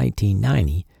 24,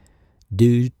 1990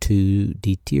 due to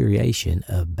deterioration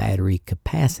of battery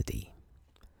capacity.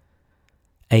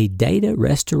 A data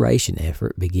restoration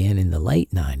effort began in the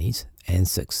late 90s and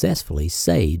successfully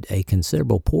saved a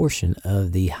considerable portion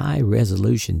of the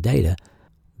high-resolution data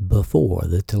before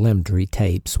the telemetry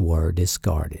tapes were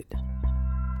discarded.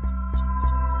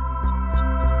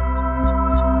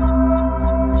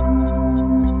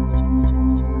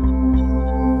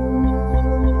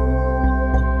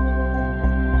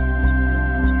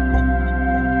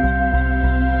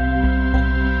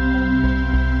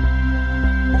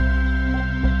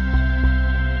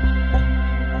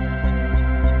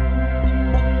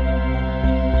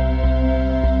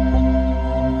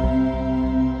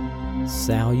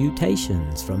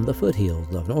 Salutations from the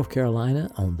foothills of North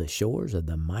Carolina on the shores of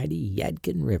the mighty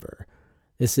Yadkin River.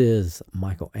 This is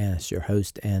Michael Annis, your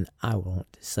host, and I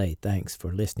want to say thanks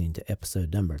for listening to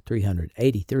episode number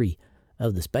 383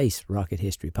 of the Space Rocket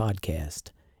History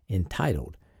Podcast,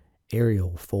 entitled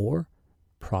Ariel 4,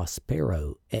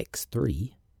 Prospero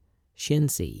X3,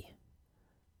 Shensi,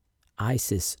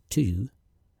 ISIS-2,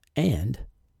 and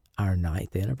our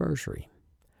 9th anniversary.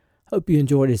 Hope you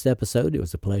enjoyed this episode. It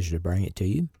was a pleasure to bring it to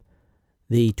you.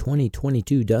 The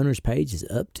 2022 donors page is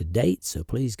up to date, so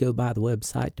please go by the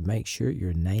website to make sure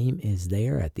your name is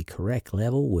there at the correct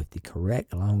level with the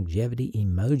correct longevity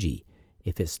emoji.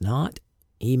 If it's not,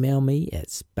 email me at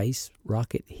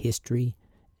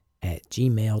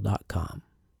spacerockethistory@gmail.com.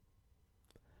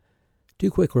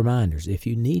 2 quick reminders. If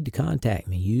you need to contact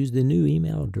me, use the new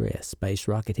email address,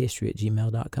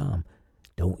 spacerockethistory@gmail.com.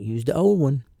 Don't use the old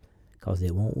one, because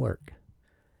it won't work.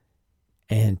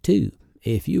 And 2,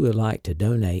 if you would like to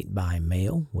donate by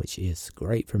mail, which is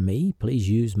great for me, please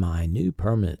use my new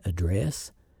permanent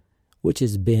address, which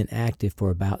has been active for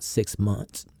about 6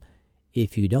 months.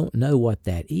 If you don't know what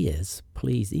that is,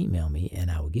 please email me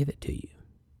and I will give it to you.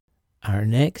 Our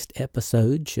next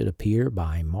episode should appear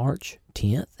by March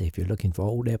 10th. If you're looking for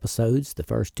old episodes, the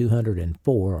first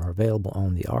 204 are available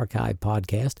on the Archive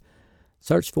podcast.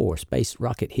 Search for Space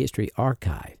Rocket History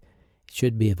Archive. It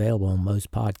should be available on most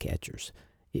podcatchers.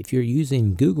 If you're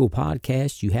using Google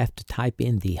Podcasts, you have to type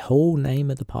in the whole name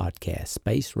of the podcast,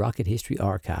 Space Rocket History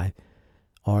Archive,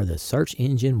 or the search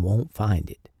engine won't find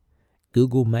it.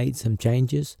 Google made some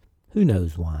changes. Who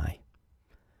knows why?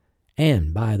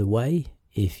 And by the way,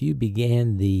 if you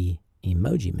began the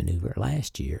emoji maneuver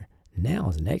last year, now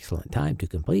is an excellent time to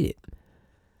complete it.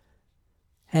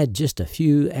 Had just a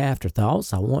few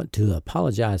afterthoughts. I want to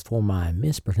apologize for my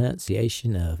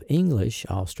mispronunciation of English,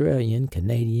 Australian,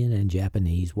 Canadian, and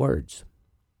Japanese words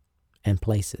and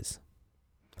places.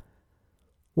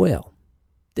 Well,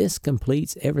 this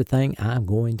completes everything I'm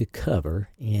going to cover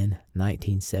in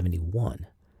 1971.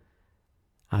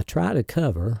 I try to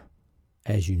cover,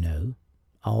 as you know,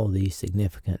 all the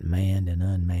significant manned and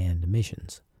unmanned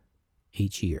missions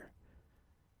each year.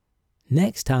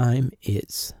 Next time,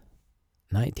 it's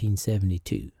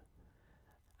 1972.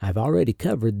 I've already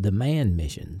covered the manned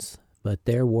missions, but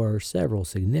there were several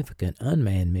significant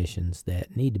unmanned missions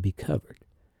that need to be covered.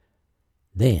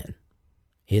 Then,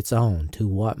 it's on to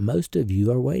what most of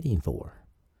you are waiting for.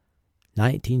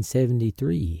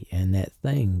 1973 and that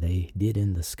thing they did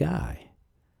in the sky.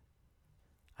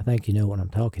 I think you know what I'm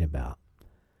talking about.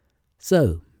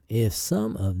 So, if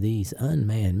some of these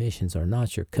unmanned missions are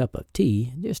not your cup of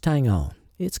tea, just hang on.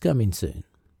 It's coming soon.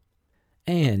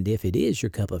 And if it is your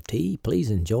cup of tea, please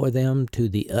enjoy them to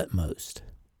the utmost.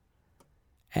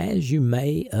 As you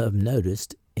may have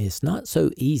noticed, it's not so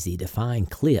easy to find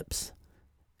clips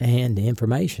and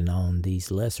information on these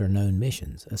lesser-known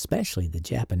missions, especially the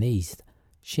Japanese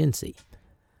Shinsei.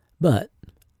 But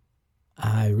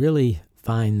I really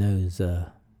find those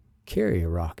carrier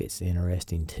rockets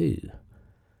interesting too.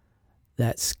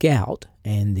 That Scout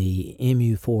and the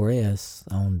MU-4S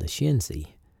on the Shinsei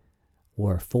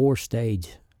were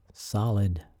 4-stage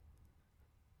solid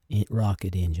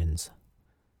rocket engines.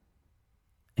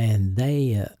 And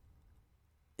they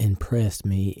impressed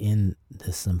me in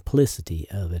the simplicity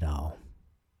of it all.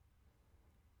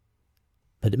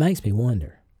 But it makes me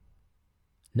wonder,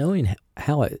 knowing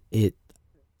how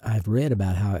I've read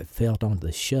about how it felt on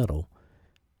the shuttle,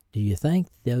 do you think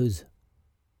those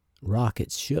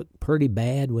rockets shook pretty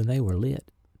bad when they were lit?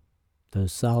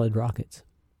 Those solid rockets?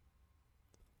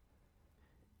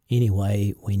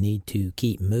 Anyway, we need to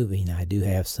keep moving. I do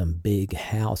have some big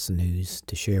house news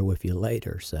to share with you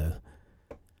later, so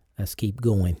let's keep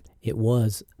going. It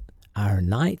was our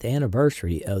 9th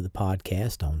anniversary of the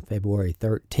podcast on February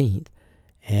 13th,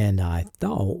 and I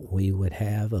thought we would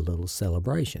have a little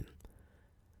celebration.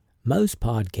 Most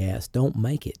podcasts don't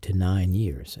make it to 9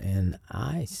 years, and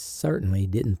I certainly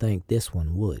didn't think this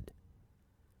one would.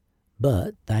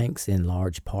 But thanks in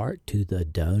large part to the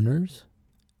donors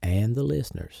and the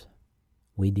listeners,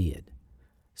 we did.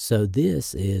 So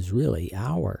this is really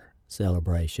our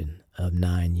celebration of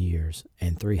 9 years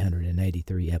and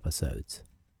 383 episodes.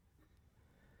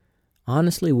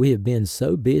 Honestly, we have been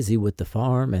so busy with the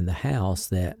farm and the house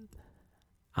that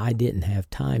I didn't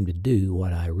have time to do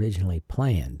what I originally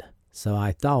planned. So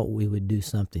I thought we would do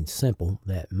something simple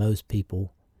that most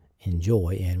people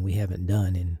enjoy and we haven't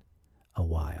done in a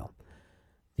while.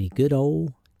 The good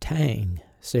old Tang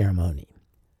ceremony.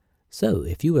 So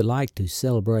if you would like to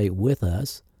celebrate with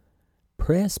us,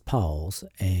 press pause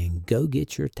and go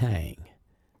get your Tang.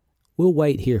 We'll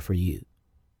wait here for you.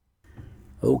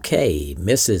 Okay,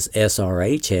 Mrs.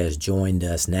 SRH has joined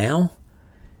us now.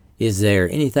 Is there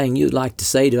anything you'd like to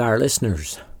say to our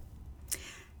listeners?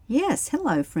 Yes,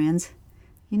 hello, friends.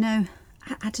 You know,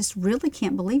 I just really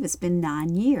can't believe it's been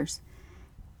 9 years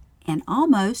and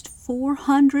almost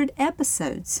 400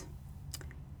 episodes.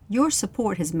 Your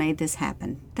support has made this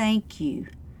happen. Thank you.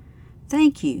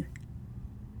 Thank you.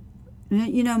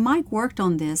 You know, Mike worked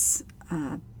on this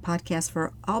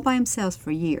podcast all by himself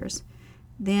for years.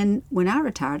 Then, when I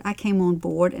retired, I came on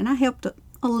board and I helped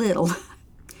a little.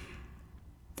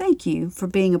 Thank you for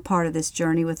being a part of this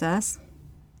journey with us.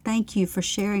 Thank you for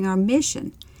sharing our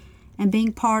mission and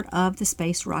being part of the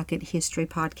Space Rocket History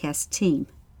Podcast team.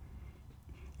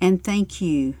 And thank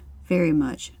you very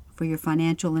much for your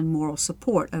financial and moral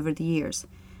support over the years.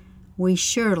 We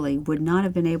surely would not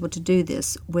have been able to do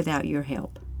this without your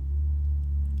help.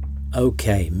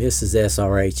 Okay, Mrs.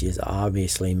 SRH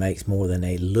obviously makes more than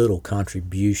a little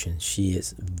contribution. She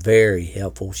is very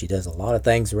helpful. She does a lot of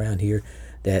things around here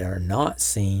that are not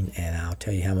seen, and I'll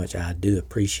tell you how much I do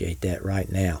appreciate that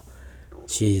right now.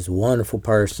 She is a wonderful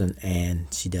person, and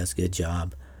she does a good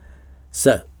job.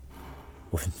 So,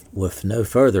 with no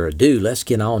further ado, let's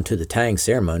get on to the Tang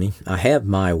ceremony. I have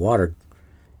my water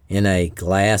in a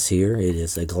glass here. It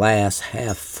is a glass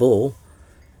half full.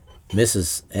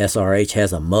 Mrs. SRH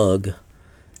has a mug,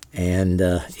 and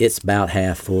it's about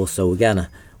half full, so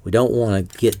we don't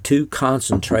want to get too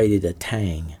concentrated a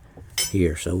Tang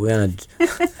here, so we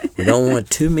don't want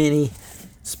too many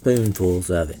spoonfuls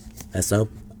of it. Let's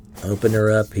open her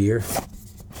up here.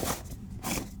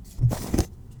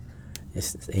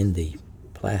 It's in the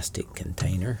plastic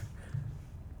container.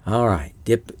 All right,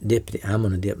 dip it. I'm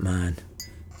going to dip mine.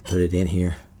 Put it in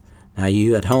here. Now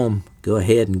you at home, go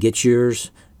ahead and get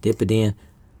yours. Dip it in.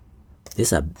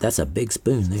 That's a big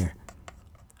spoon there.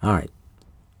 All right.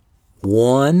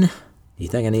 One. You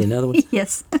think I need another one?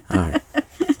 Yes. All right.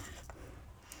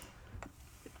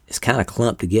 It's kind of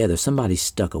clumped together. Somebody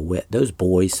stuck those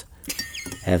boys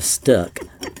have stuck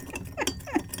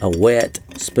a wet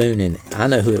spoon in it. I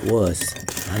know who it was.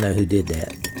 I know who did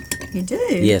that. You do?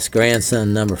 Yes,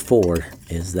 grandson number 4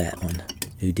 is that one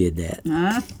who did that.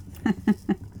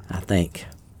 I think.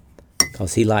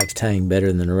 Because he likes Tang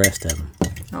better than the rest of them.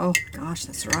 Oh, gosh,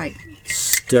 that's right.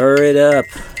 Stir it up.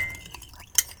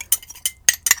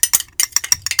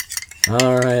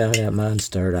 All right, I got mine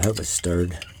stirred. I hope it's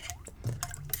stirred.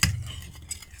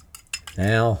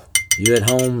 Now, you at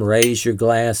home, raise your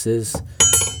glasses.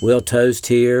 We'll toast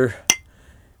here.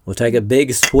 We'll take a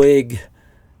big swig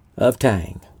of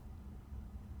Tang.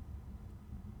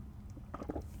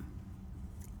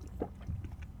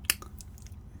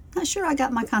 Not sure I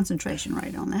got my concentration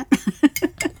right on that.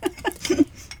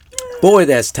 Boy,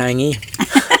 that's tangy.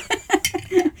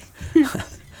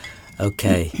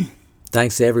 Okay.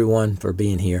 Thanks everyone for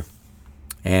being here.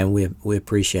 And we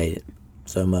appreciate it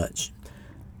so much.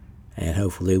 And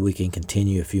hopefully we can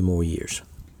continue a few more years.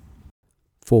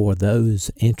 For those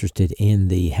interested in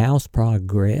the house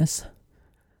progress,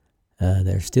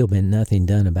 there's still been nothing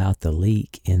done about the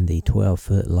leak in the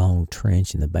 12-foot long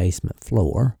trench in the basement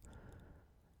floor.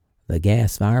 The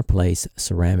gas fireplace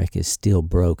ceramic is still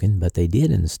broken, but they did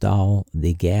install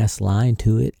the gas line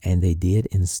to it, and they did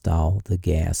install the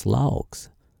gas logs.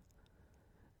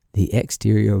 The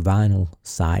exterior vinyl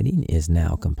siding is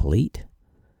now complete.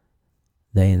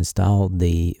 They installed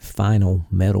the final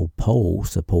metal pole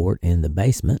support in the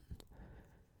basement.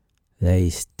 They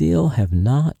still have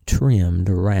not trimmed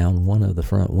around one of the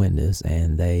front windows,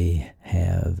 and they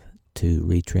have to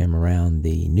retrim around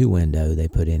the new window they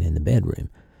put in the bedroom.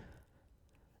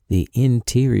 The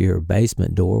interior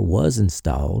basement door was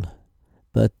installed,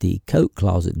 but the coat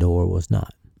closet door was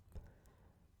not.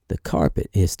 The carpet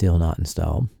is still not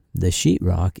installed. The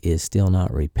sheetrock is still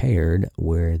not repaired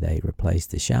where they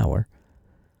replaced the shower.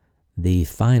 The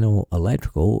final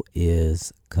electrical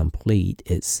is complete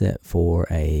except for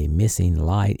a missing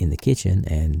light in the kitchen,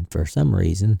 and for some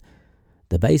reason,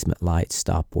 the basement lights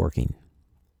stopped working.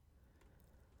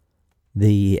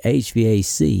 The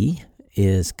HVAC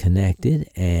is connected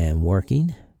and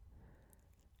working.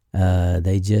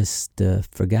 They just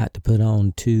forgot to put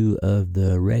on 2 of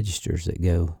the registers that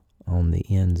go on the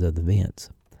ends of the vents.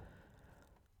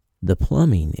 The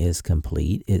plumbing is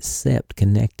complete except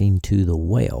connecting to the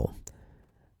well,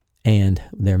 and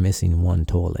they're missing 1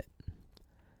 toilet.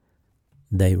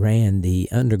 They ran the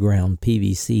underground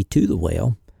PVC to the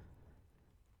well.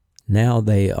 Now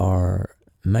they are,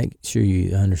 make sure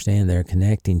you understand, they're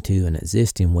connecting to an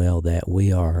existing well that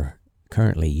we are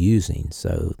currently using,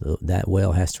 so that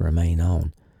well has to remain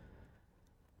on.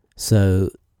 So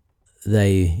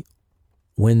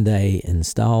when they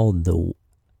installed the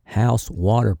house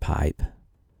water pipe,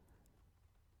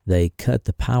 they cut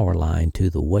the power line to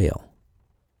the well.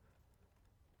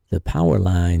 The power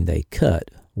line they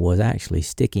cut was actually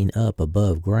sticking up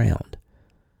above ground.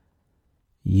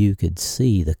 You could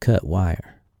see the cut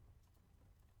wire,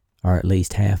 or at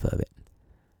least half of it.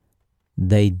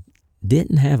 They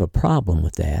didn't have a problem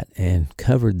with that and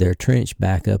covered their trench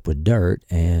back up with dirt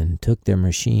and took their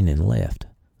machine and left.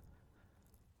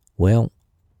 Well,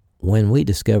 when we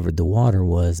discovered the water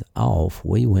was off,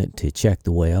 we went to check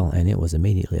the well, and it was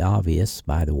immediately obvious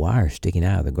by the wire sticking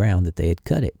out of the ground that they had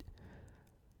cut it.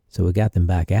 So we got them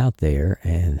back out there,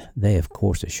 and they, of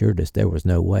course, assured us there was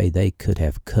no way they could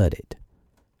have cut it.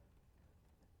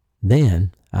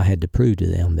 Then I had to prove to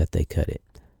them that they cut it.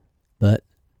 But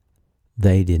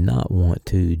they did not want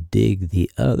to dig the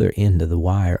other end of the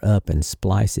wire up and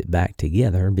splice it back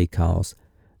together because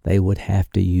they would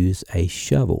have to use a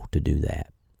shovel to do that.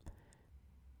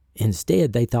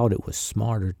 Instead, they thought it was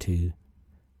smarter to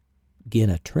get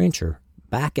a trencher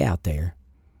back out there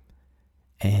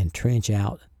and trench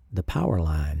out the power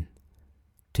line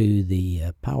to the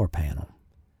power panel.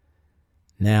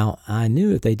 Now, I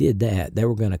knew if they did that, they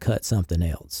were going to cut something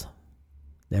else.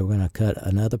 They were going to cut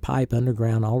another pipe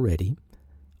underground already,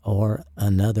 or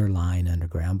another line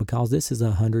underground, because this is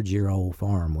a 100-year-old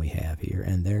farm we have here,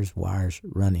 and there's wires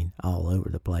running all over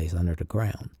the place under the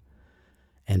ground,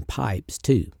 and pipes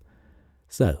too.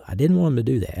 So I didn't want them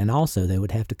to do that, and also they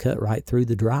would have to cut right through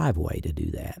the driveway to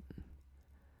do that.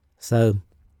 So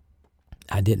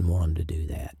I didn't want them to do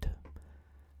that.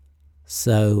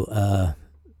 So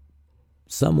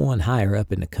someone higher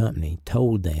up in the company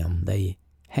told them they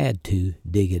had to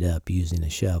dig it up using a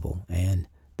shovel, and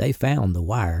they found the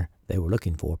wire they were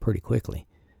looking for pretty quickly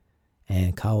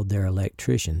and called their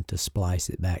electrician to splice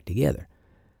it back together.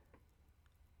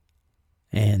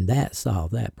 And that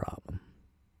solved that problem,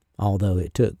 although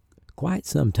it took quite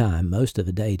some time, most of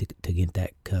the day, to get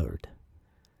that covered.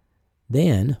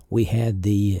 Then we had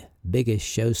the biggest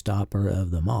showstopper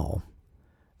of them all.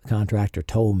 The contractor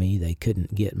told me they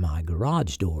couldn't get my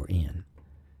garage door in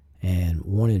and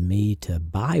wanted me to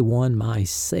buy one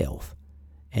myself,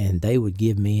 and they would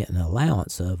give me an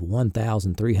allowance of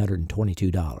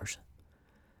 $1,322.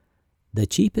 The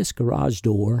cheapest garage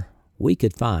door we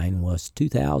could find was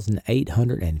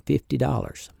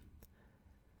 $2,850.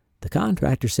 The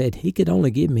contractor said he could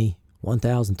only give me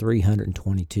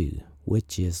 $1,322,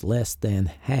 which is less than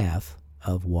half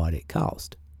of what it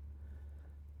cost.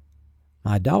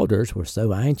 My daughters were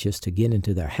so anxious to get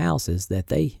into their houses that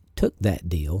they took that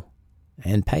deal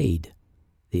and paid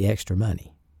the extra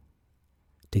money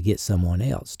to get someone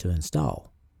else to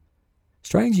install.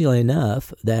 Strangely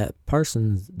enough, the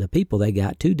people they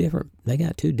got two different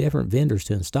vendors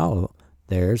to install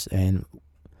theirs, and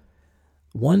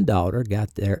one daughter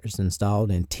got theirs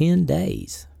installed in 10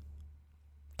 days.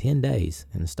 10 days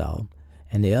installed,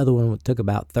 and the other one took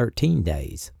about 13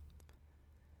 days.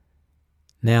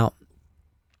 Now,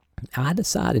 I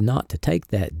decided not to take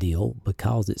that deal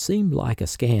because it seemed like a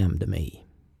scam to me.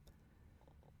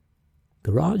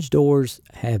 Garage doors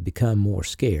have become more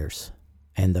scarce,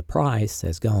 and the price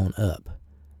has gone up.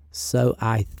 So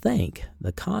I think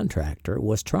the contractor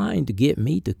was trying to get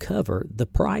me to cover the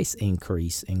price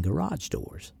increase in garage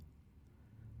doors.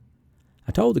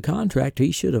 I told the contractor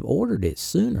he should have ordered it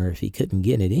sooner if he couldn't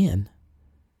get it in.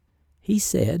 He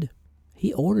said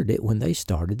he ordered it when they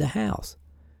started the house.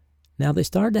 Now, they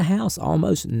started the house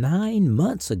almost 9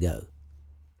 months ago.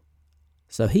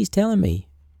 So he's telling me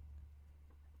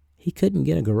he couldn't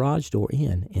get a garage door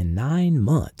in 9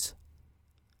 months.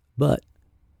 But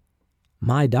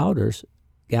my daughters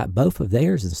got both of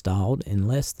theirs installed in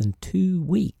less than 2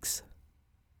 weeks.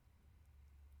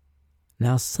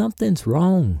 Now, something's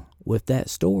wrong with that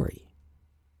story.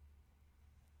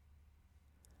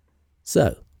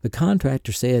 So, the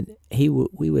contractor said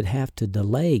we would have to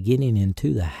delay getting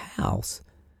into the house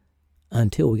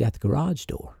until we got the garage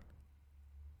door.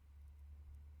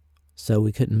 So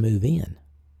we couldn't move in.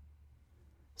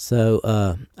 So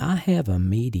I have a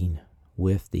meeting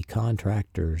with the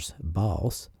contractor's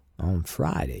boss on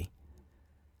Friday.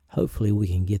 Hopefully we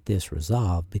can get this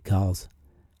resolved because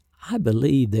I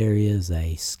believe there is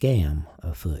a scam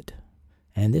afoot.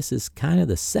 And this is kind of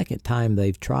the second time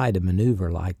they've tried a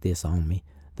maneuver like this on me.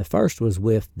 The first was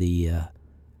with the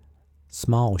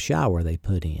small shower they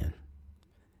put in.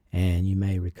 And you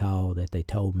may recall that they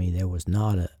told me there was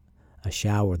not a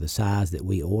shower the size that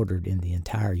we ordered in the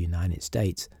entire United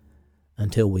States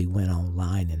until we went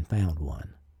online and found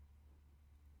one.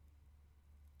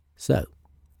 So,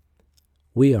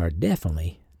 we are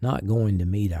definitely not going to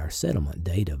meet our settlement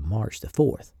date of March the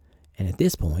 4th. And at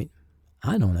this point,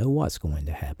 I don't know what's going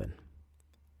to happen.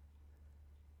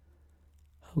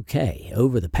 Okay,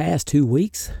 over the past 2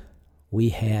 weeks, we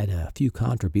had a few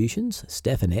contributions.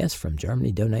 Stefan S. from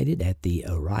Germany donated at the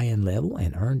Orion level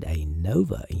and earned a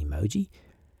Nova emoji.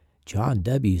 John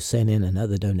W. sent in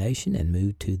another donation and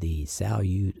moved to the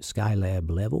Salyut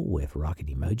Skylab level with rocket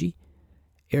emoji.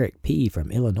 Eric P.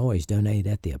 from Illinois donated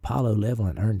at the Apollo level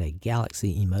and earned a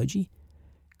Galaxy emoji.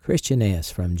 Christian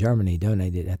S. from Germany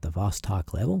donated at the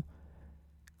Vostok level.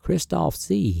 Christoph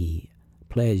C.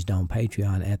 pledged on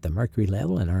Patreon at the Mercury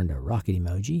level and earned a rocket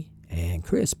emoji. And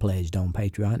Chris pledged on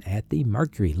Patreon at the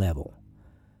Mercury level.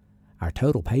 Our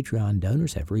total Patreon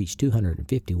donors have reached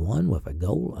 251 with a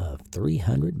goal of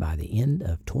 300 by the end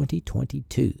of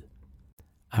 2022.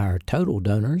 Our total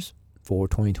donors for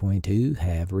 2022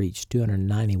 have reached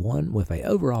 291 with an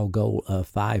overall goal of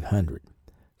 500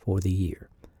 for the year.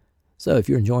 So if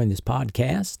you're enjoying this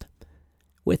podcast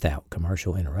without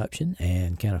commercial interruption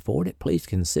and can afford it, please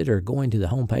consider going to the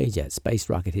homepage at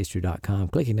spacerockethistory.com,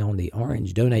 clicking on the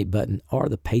orange donate button or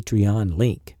the Patreon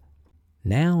link.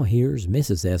 Now here's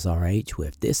Mrs. SRH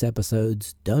with this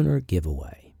episode's donor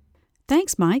giveaway.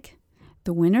 Thanks, Mike.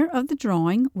 The winner of the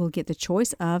drawing will get the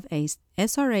choice of a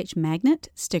SRH magnet,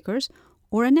 stickers,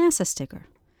 or a NASA sticker.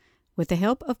 With the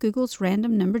help of Google's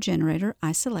random number generator,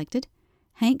 I selected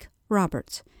Hank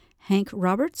Roberts. Hank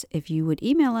Roberts, if you would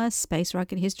email us,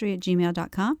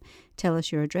 spacerockethistory@gmail.com, tell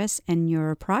us your address and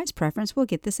your prize preference, we'll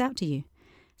get this out to you.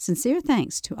 Sincere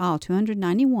thanks to all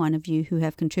 291 of you who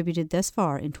have contributed thus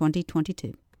far in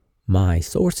 2022. My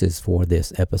sources for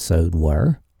this episode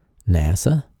were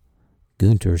NASA,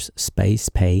 Gunter's Space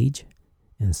Page,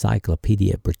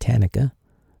 Encyclopedia Britannica,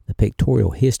 The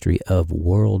Pictorial History of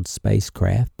World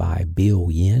Spacecraft by Bill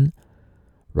Yin,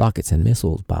 Rockets and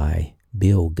Missiles by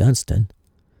Bill Gunston,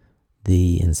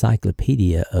 The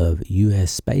Encyclopedia of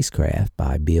U.S. Spacecraft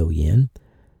by Bill Yin,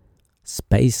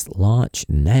 Space Launch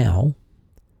Now,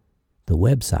 the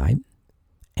website,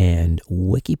 and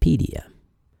Wikipedia.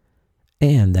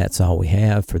 And that's all we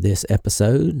have for this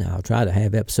episode. I'll try to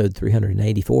have episode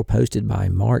 384 posted by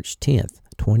March 10th,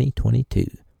 2022.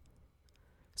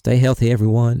 Stay healthy,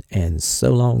 everyone, and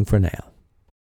so long for now.